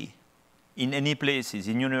daily in any places,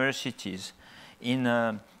 in universities,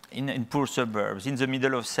 in poor suburbs, in the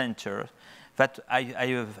middle of center, that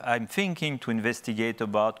I'm thinking to investigate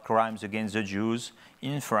about crimes against the Jews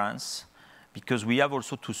in France, because we have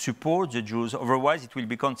also to support the Jews. Otherwise, it will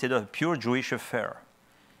be considered a pure Jewish affair.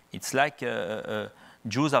 It's like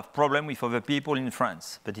Jews have problems with other people in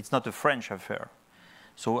France, but it's not a French affair.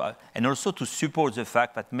 So, and also to support the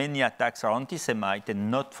fact that many attacks are anti-Semite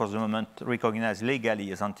and not for the moment recognized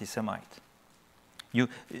legally as anti-Semite.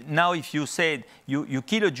 Now, if you said you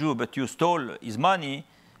kill a Jew, but you stole his money,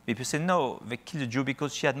 people say, no, they killed a Jew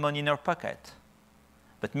because she had money in her pocket.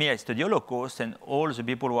 But me, I study Holocaust, and all the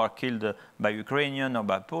people who are killed by Ukrainian or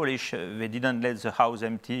by Polish, they didn't let the house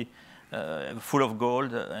empty, full of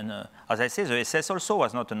gold. And as I say, the SS also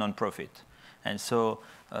was not a non-profit. And so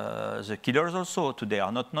the killers also today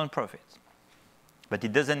are not non-profit. But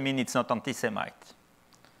it doesn't mean it's not anti-Semite.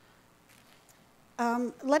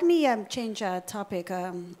 Let me change topic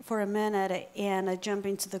for a minute and jump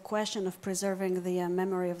into the question of preserving the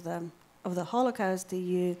memory of the Holocaust.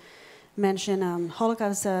 You mentioned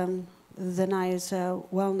Holocaust deniers,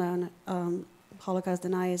 well-known Holocaust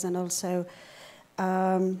deniers, and also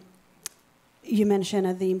you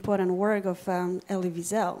mentioned the important work of Elie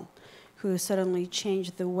Wiesel, who certainly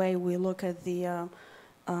changed the way we look at the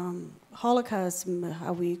Holocaust,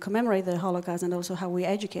 how we commemorate the Holocaust, and also how we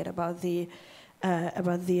educate about the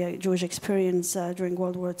Jewish experience during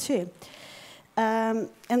World War II. And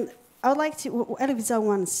I would like to, Elie Wiesel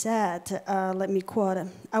once said, let me quote,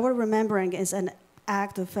 "Our remembering is an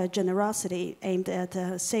act of generosity aimed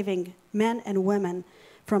at saving men and women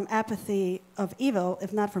from apathy of evil,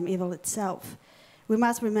 if not from evil itself. We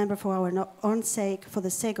must remember for our own sake, for the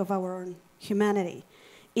sake of our own humanity.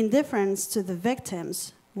 Indifference to the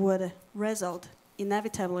victims would result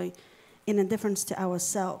inevitably in indifference to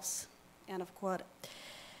ourselves." End of quote.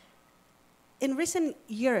 In recent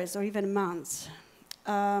years or even months,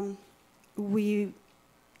 we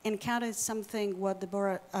encountered something what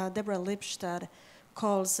Deborah Lipstadt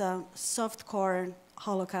calls softcore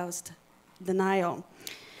Holocaust denial.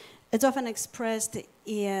 It's often expressed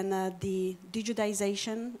in the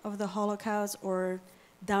de-Judaization of the Holocaust or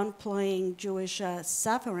downplaying Jewish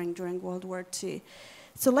suffering during World War II.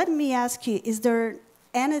 So let me ask you, is there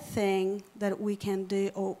anything that we can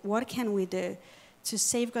do, or what can we do to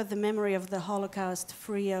safeguard the memory of the Holocaust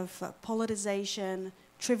free of politicization,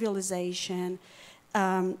 trivialization,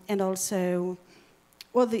 and also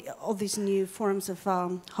all these new forms of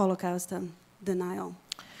Holocaust denial?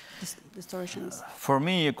 distortions? For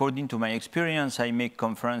me, according to my experience, I make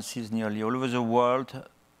conferences nearly all over the world.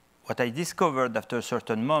 What I discovered after a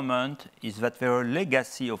certain moment is that there are a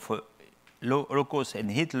legacy of Holocaust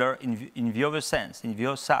and Hitler in the other sense, in the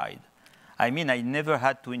other side. I mean, I never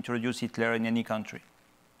had to introduce Hitler in any country.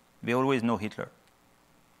 They always know Hitler.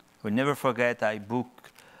 We'll never forget, I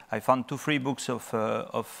found 2 free books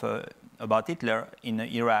about Hitler in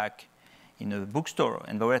Iraq in a bookstore,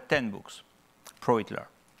 and there were 10 books pro-Hitler.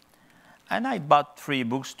 And I bought 3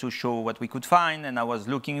 books to show what we could find, and I was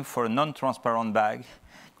looking for a non-transparent bag.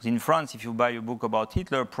 Because in France, if you buy a book about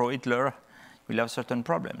Hitler, pro-Hitler, you'll have certain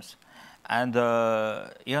problems. And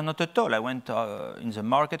here, not at all. I went in the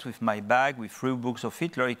market with my bag with 3 books of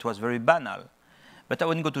Hitler. It was very banal. But I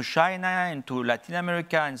wouldn't go to China and to Latin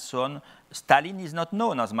America and so on. Stalin is not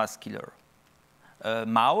known as mass killer.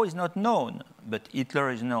 Mao is not known, but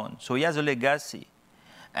Hitler is known. So he has a legacy.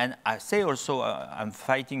 And I say also, I'm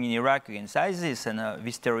fighting in Iraq against ISIS, and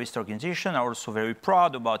this terrorist organization are also very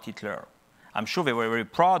proud about Hitler. I'm sure they were very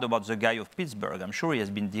proud about the guy of Pittsburgh. I'm sure he has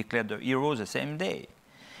been declared a hero the same day.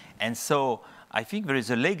 And so I think there is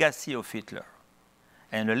a legacy of Hitler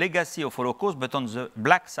and a legacy of Holocaust, but on the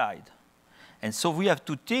black side. And so we have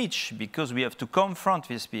to teach, because we have to confront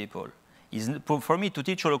these people. For me, to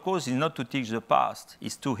teach Holocaust is not to teach the past,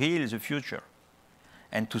 it's to heal the future.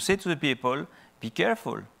 And to say to the people, be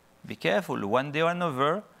careful, be careful. One day or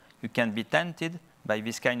another, you can be tempted by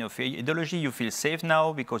this kind of ideology. You feel safe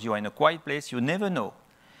now because you are in a quiet place. You never know.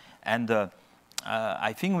 And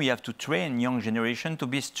I think we have to train young generation to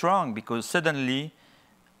be strong, because suddenly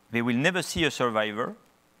they will never see a survivor,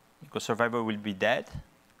 because survivor will be dead.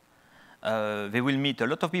 They will meet a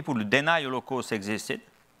lot of people who deny Holocaust existed.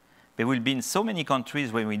 They will be in so many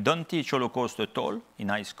countries where we don't teach Holocaust at all in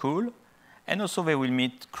high school. And also they will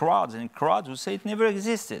meet crowds and crowds who say it never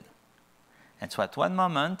existed. And so at one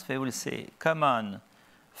moment they will say, come on,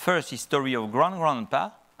 first history of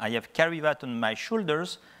grandpa, I have carried that on my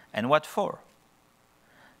shoulders, and what for?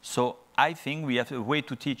 So I think we have a way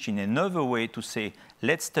to teach in another way, to say,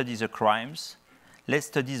 let's study the crimes, let's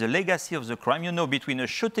study the legacy of the crime. You know, between a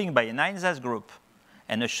shooting by an ISIS group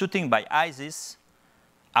and a shooting by ISIS,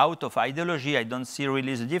 out of ideology, I don't see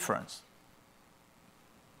really the difference.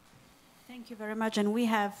 Thank you very much. And we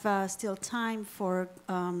have still time for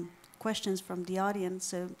questions from the audience.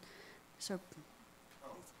 So do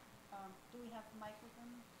we have a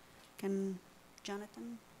microphone? Can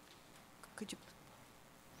Jonathan, could you?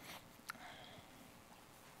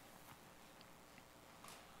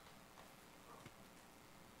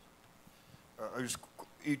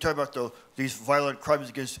 You talk about these violent crimes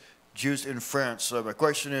against Jews in France. My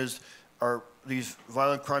question is, are these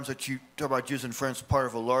violent crimes that you talk about Jews in France part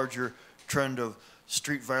of a larger trend of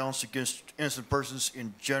street violence against innocent persons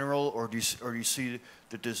in general, or do you see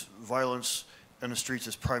that this violence in the streets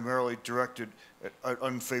is primarily directed at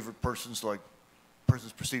unfavored persons, like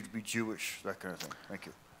persons perceived to be Jewish, that kind of thing? Thank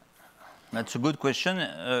you. That's a good question.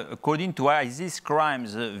 According to ISIS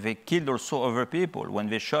crimes, they killed also other people. When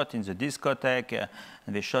they shot in the discotheque,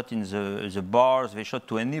 they shot in the bars, they shot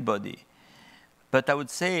to anybody. But I would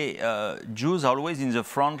say Jews are always in the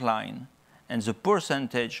front line, and the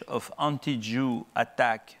percentage of anti-Jew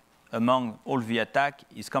attack among all the attack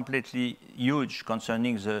is completely huge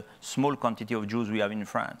concerning the small quantity of Jews we have in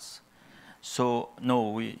France. So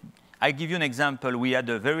no, I give you an example. We had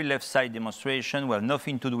a very left side demonstration who have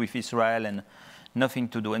nothing to do with Israel and nothing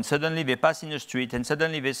to do. And suddenly they pass in the street, and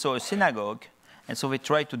suddenly they saw a synagogue, and so they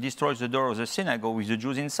tried to destroy the door of the synagogue with the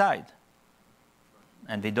Jews inside.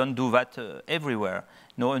 And they don't do that everywhere.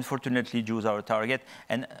 No, unfortunately, Jews are a target.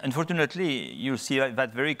 And unfortunately, you see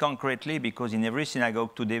that very concretely, because in every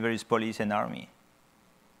synagogue today there is police and army.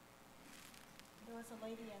 There was a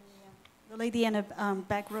lady in the lady in the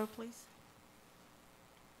back row, please.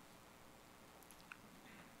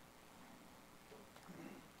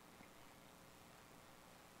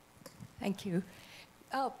 Thank you.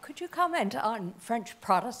 Could you comment on French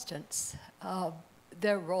Protestants,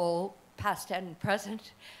 their role, past and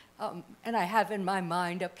present? And I have in my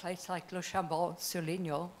mind a place like Le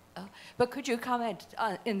Chambon-sur-Lignon. But could you comment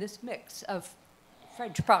in this mix of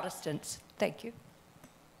French Protestants? Thank you.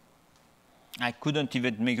 I couldn't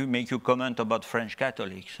even make you comment about French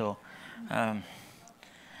Catholics. So,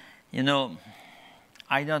 you know,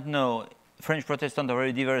 I don't know. French Protestants are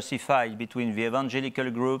very diversified between the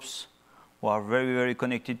evangelical groups, who are very, very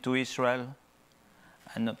connected to Israel.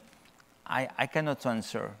 And I cannot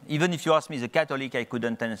answer. Even if you ask me as a Catholic, I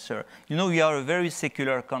couldn't answer. You know, we are a very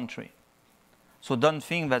secular country. So don't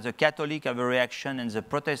think that the Catholic have a reaction and the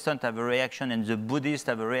Protestant have a reaction and the Buddhist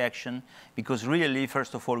have a reaction, because really,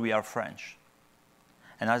 first of all, we are French.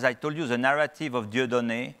 And as I told you, the narrative of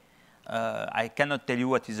Dieudonné, I cannot tell you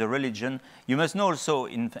what is a religion. You must know also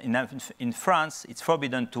in France, it's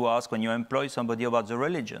forbidden to ask when you employ somebody about the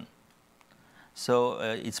religion. So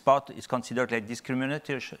it's considered like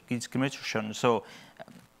discrimination. So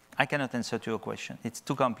I cannot answer to your question. It's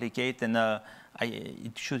too complicated, and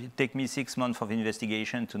it should take me 6 months of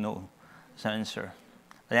investigation to know the answer.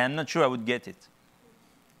 And I'm not sure I would get it.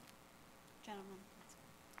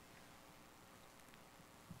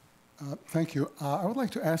 Thank you. I would like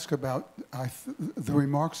to ask about the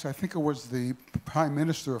remarks, I think it was the Prime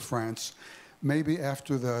Minister of France, maybe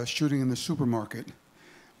after the shooting in the supermarket,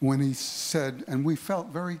 when he said, and we felt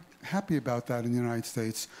very happy about that in the United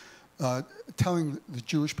States, telling the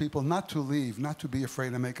Jewish people not to leave, not to be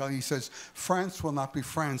afraid of make. He says, France will not be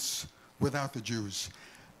France without the Jews.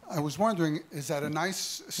 I was wondering, is that a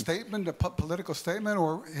nice statement, a political statement,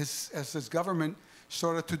 or has his government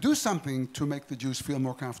started to do something to make the Jews feel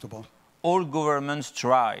more comfortable? All governments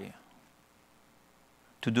try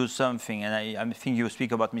to do something, and I think you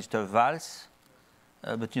speak about Mr. Valls,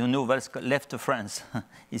 but you know Valls left France.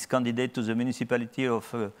 He's candidate to the municipality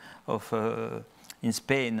in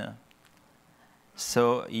Spain,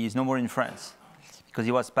 so he's no more in France because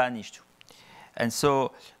he was Spanish too. And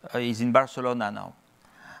so he's in Barcelona now.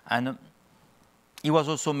 And he was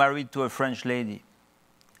also married to a French lady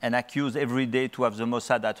and accused every day to have the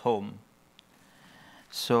Mossad at home.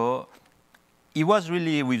 So he was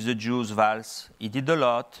really with the Jews, Valls. He did a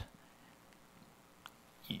lot.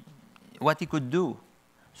 What he could do.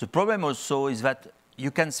 The problem also is that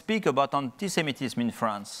you can speak about anti-Semitism in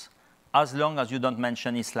France as long as you don't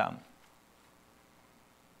mention Islam.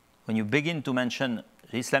 When you begin to mention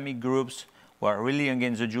the Islamic groups who are really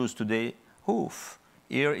against the Jews today, oof.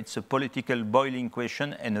 Here it's a political boiling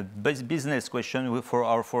question and a business question for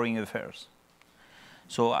our foreign affairs.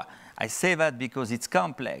 So I say that because it's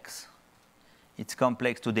complex. It's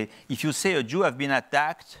complex today. If you say a Jew has been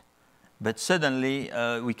attacked, but suddenly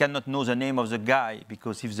we cannot know the name of the guy,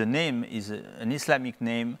 because if the name is an Islamic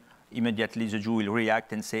name, immediately the Jew will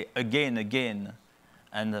react and say again, again.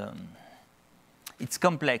 And it's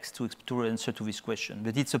complex to answer to this question,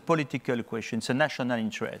 but it's a political question. It's a national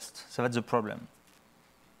interest. So that's the problem.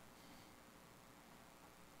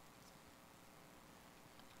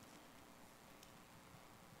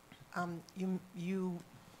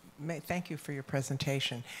 Thank you for your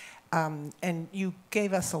presentation. And you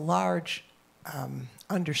gave us a larger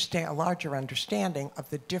understanding of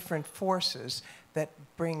the different forces that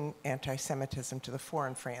bring anti-Semitism to the fore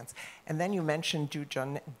in France. And then you mentioned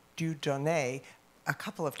Dieudonné a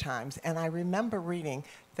couple of times, and I remember reading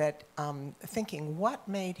that, thinking, what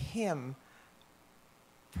made him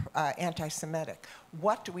anti-Semitic?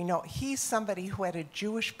 What do we know? He's somebody who had a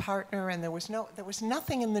Jewish partner, and there was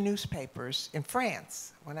nothing in the newspapers in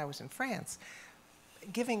France, when I was in France,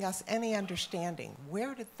 giving us any understanding.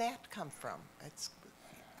 Where did that come from?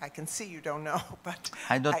 I can see you don't know, but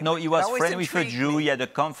I don't know. He was friends with a Jew. He had a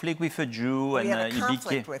conflict with a Jew, and he had a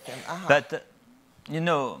conflict with him. But you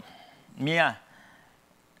know, Mia,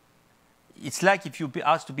 it's like if you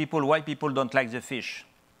ask to people why people don't like the fish.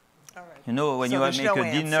 All right. You know, when so you make no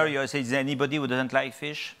a dinner, you say, is there anybody who doesn't like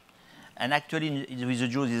fish? And actually, with the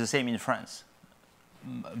Jews, it's the same in France.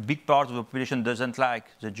 A big part of the population doesn't like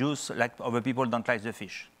the Jews, like other people don't like the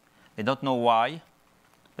fish. They don't know why,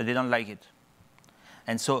 but they don't like it.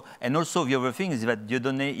 And so, and also the other thing is that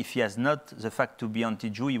Dieudonné, if he has not the fact to be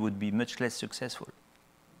anti-Jew, he would be much less successful.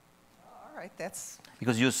 All right, that's...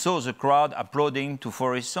 Because you saw the crowd applauding to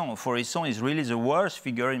Foresson. Foresson is really the worst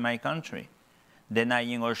figure in my country.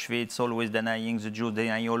 Denying Auschwitz, always denying the Jews,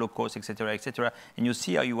 denying Holocaust, etc., etc. And you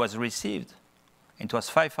see how he was received. It was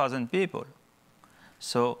 5,000 people.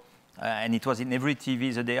 So, and it was in every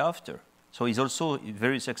TV the day after. So he's also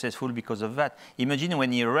very successful because of that. Imagine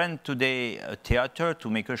when he ran today a theater to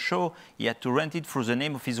make a show, he had to rent it through the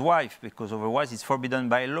name of his wife, because otherwise it's forbidden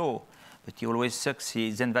by law. But he always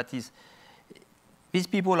succeeds, and that is... These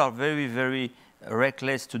people are very, very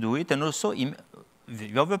reckless to do it, and also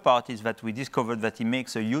the other part is that we discovered that he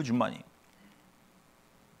makes a huge money.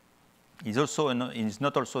 He's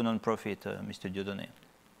not also a non-profit, Mr. Dieudonné.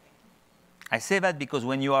 I say that because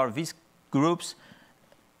when you are these groups,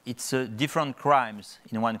 it's different crimes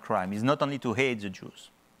in one crime. It's not only to hate the Jews.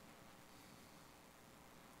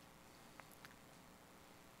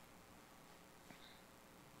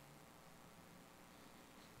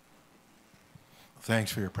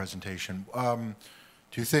 Thanks for your presentation. Do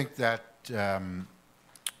you think that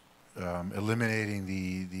eliminating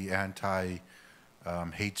the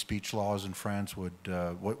anti-hate speech laws in France would,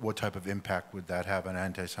 what type of impact would that have on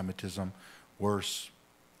anti-Semitism? Worse,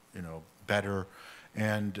 better?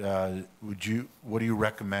 And what do you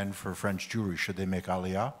recommend for French Jewry? Should they make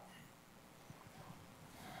Aliyah?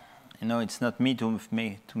 You know, it's not me to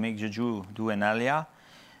make the Jew do an Aliyah,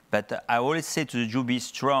 but I always say to the Jew, be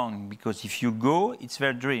strong, because if you go, it's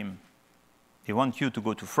their dream. They want you to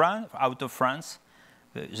go to France, out of France.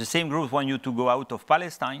 The same group want you to go out of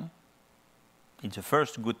Palestine. It's the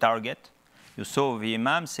first good target. You saw the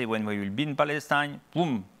Imam say when we will be in Palestine,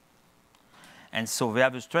 boom. And so they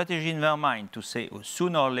have a strategy in their mind to say, oh,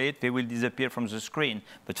 sooner or later, they will disappear from the screen.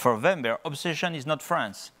 But for them, their obsession is not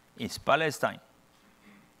France, it's Palestine.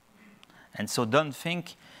 And so don't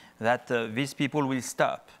think that these people will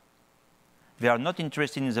stop. They are not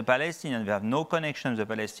interested in the Palestinians. They have no connection with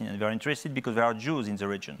the Palestinians. They are interested because there are Jews in the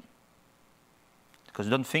region. Because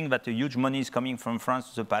don't think that a huge money is coming from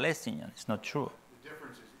France to the Palestinians. It's not true. The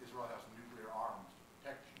difference is Israel has nuclear arms to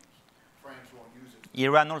protect Jews. France won't use it.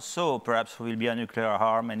 Iran also perhaps will be a nuclear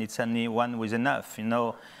arm, and it's only one with enough, you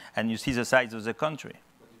know. And you see the size of the country.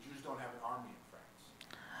 But the Jews don't have an army in France.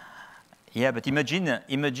 Yeah, but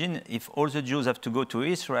imagine if all the Jews have to go to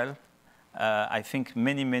Israel. I think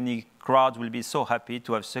many crowds will be so happy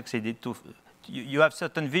to have succeeded to. You have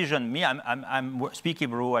certain vision. Me, I'm speak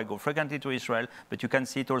Hebrew. I go frequently to Israel, but you can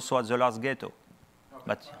see it also at the last ghetto. No,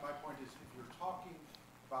 but my point is, if you're talking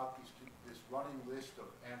about this running list of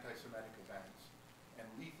anti-Semitic events and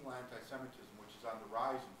lethal anti-Semitism, which is on the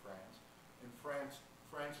rise in France,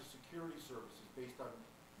 France's security services, based on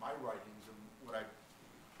my writings and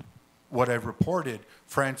what I've reported,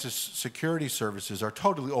 France's security services are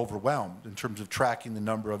totally overwhelmed in terms of tracking the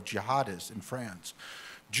number of jihadists in France.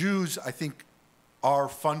 Jews, I think, are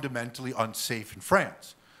fundamentally unsafe in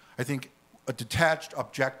France. I think a detached,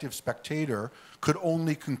 objective spectator could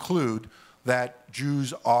only conclude that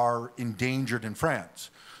Jews are endangered in France.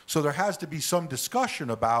 So there has to be some discussion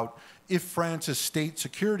about if France's state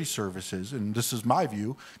security services, and this is my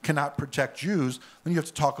view, cannot protect Jews, then you have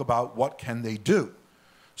to talk about what can they do.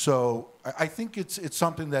 So I think it's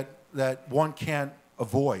something that one can't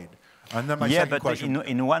avoid. And then my second question.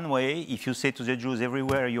 In one way, if you say to the Jews,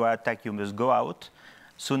 everywhere you are attacked, you must go out,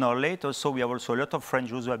 sooner or later, so we have also a lot of French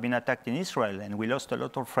Jews who have been attacked in Israel, and we lost a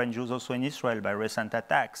lot of French Jews also in Israel by recent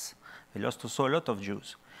attacks. We lost also a lot of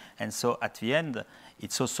Jews. And so at the end,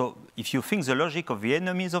 it's also, if you think the logic of the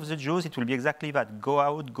enemies of the Jews, it will be exactly that. Go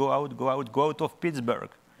out, go out, go out, go out of Pittsburgh.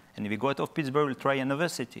 And if we go out of Pittsburgh, we'll try another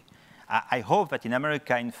city. I hope that in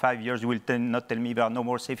America, in 5 years, you will not tell me they are no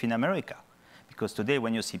more safe in America. Because today,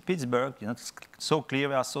 when you see Pittsburgh, it's so clear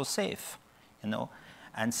they are so safe, you know.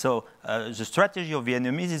 And so the strategy of the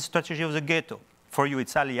enemies is the strategy of the ghetto. For you,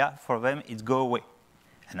 it's Aliyah. For them, it's go away.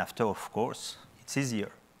 And after, of course, it's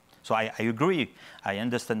easier. So I agree. I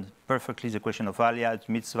understand perfectly the question of Aliyah,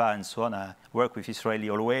 mitzvah, and so on. I work with Israeli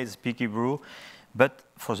always, speak Hebrew. But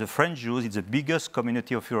for the French Jews, it's the biggest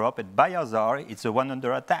community of Europe. And by hazard, it's the one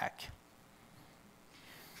under attack.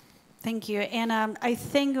 Thank you. And I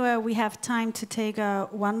think we have time to take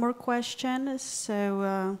one more question.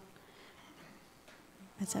 So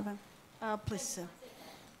let's have please.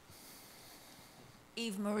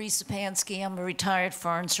 Eve Marie Sapansky, I'm a retired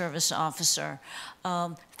Foreign Service officer.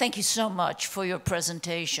 Thank you so much for your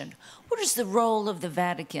presentation. What is the role of the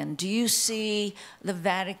Vatican? Do you see the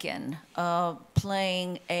Vatican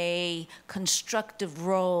playing a constructive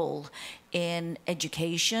role in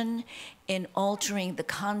education, in altering the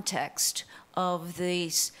context of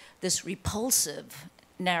this repulsive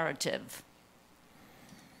narrative?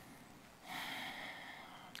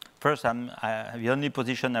 First, the only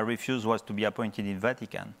position I refused was to be appointed in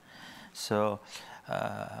Vatican. So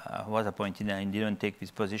I was appointed and I didn't take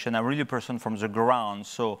this position. I'm really a person from the ground.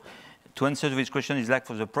 So to answer this question is like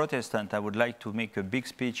for the Protestant, I would like to make a big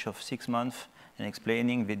speech of 6 months and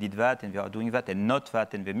explaining they did that and they are doing that and not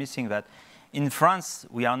that and they're missing that. In France,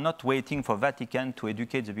 we are not waiting for Vatican to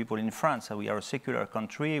educate the people in France. We are a secular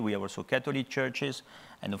country. We have also Catholic churches.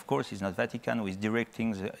 And of course, it's not Vatican who is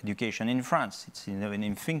directing the education in France. It's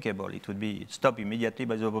unthinkable. It would be stopped immediately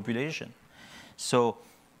by the population. So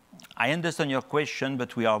I understand your question,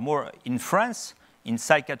 but we are more in France.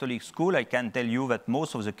 Inside Catholic school, I can tell you that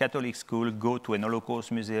most of the Catholic schools go to an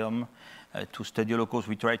Holocaust museum to study Holocaust.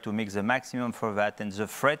 We try to make the maximum for that. And the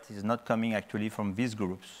threat is not coming actually from these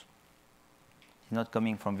groups. It's not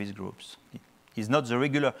coming from these groups. It's not the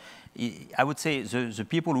regular, I would say the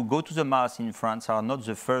people who go to the Mass in France are not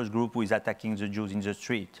the first group who is attacking the Jews in the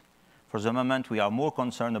street. For the moment, we are more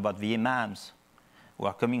concerned about the imams who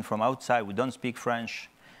are coming from outside, who don't speak French,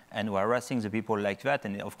 and who are harassing the people like that.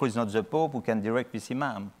 And of course, it's not the Pope who can direct this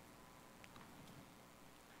imam.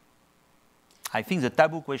 I think the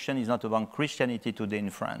taboo question is not about Christianity today in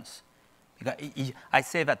France. I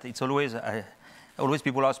say that it's always, Always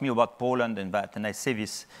people ask me about Poland and that, and I say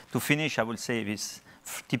this, to finish, I will say this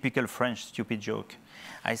typical French stupid joke.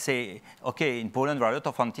 I say, okay, in Poland there are a lot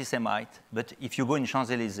of anti-Semites, but if you go in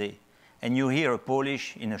Champs-Élysées and you hear a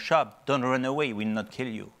Polish in a shop, don't run away, he will not kill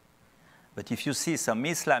you. But if you see some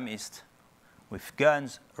Islamists with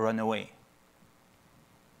guns, run away.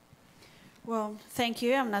 Well, thank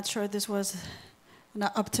you. I'm not sure this was an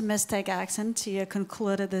optimistic accent to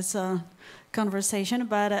conclude this conversation,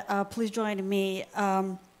 but please join me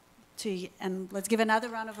and let's give another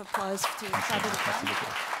round of applause to Father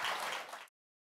Desbois.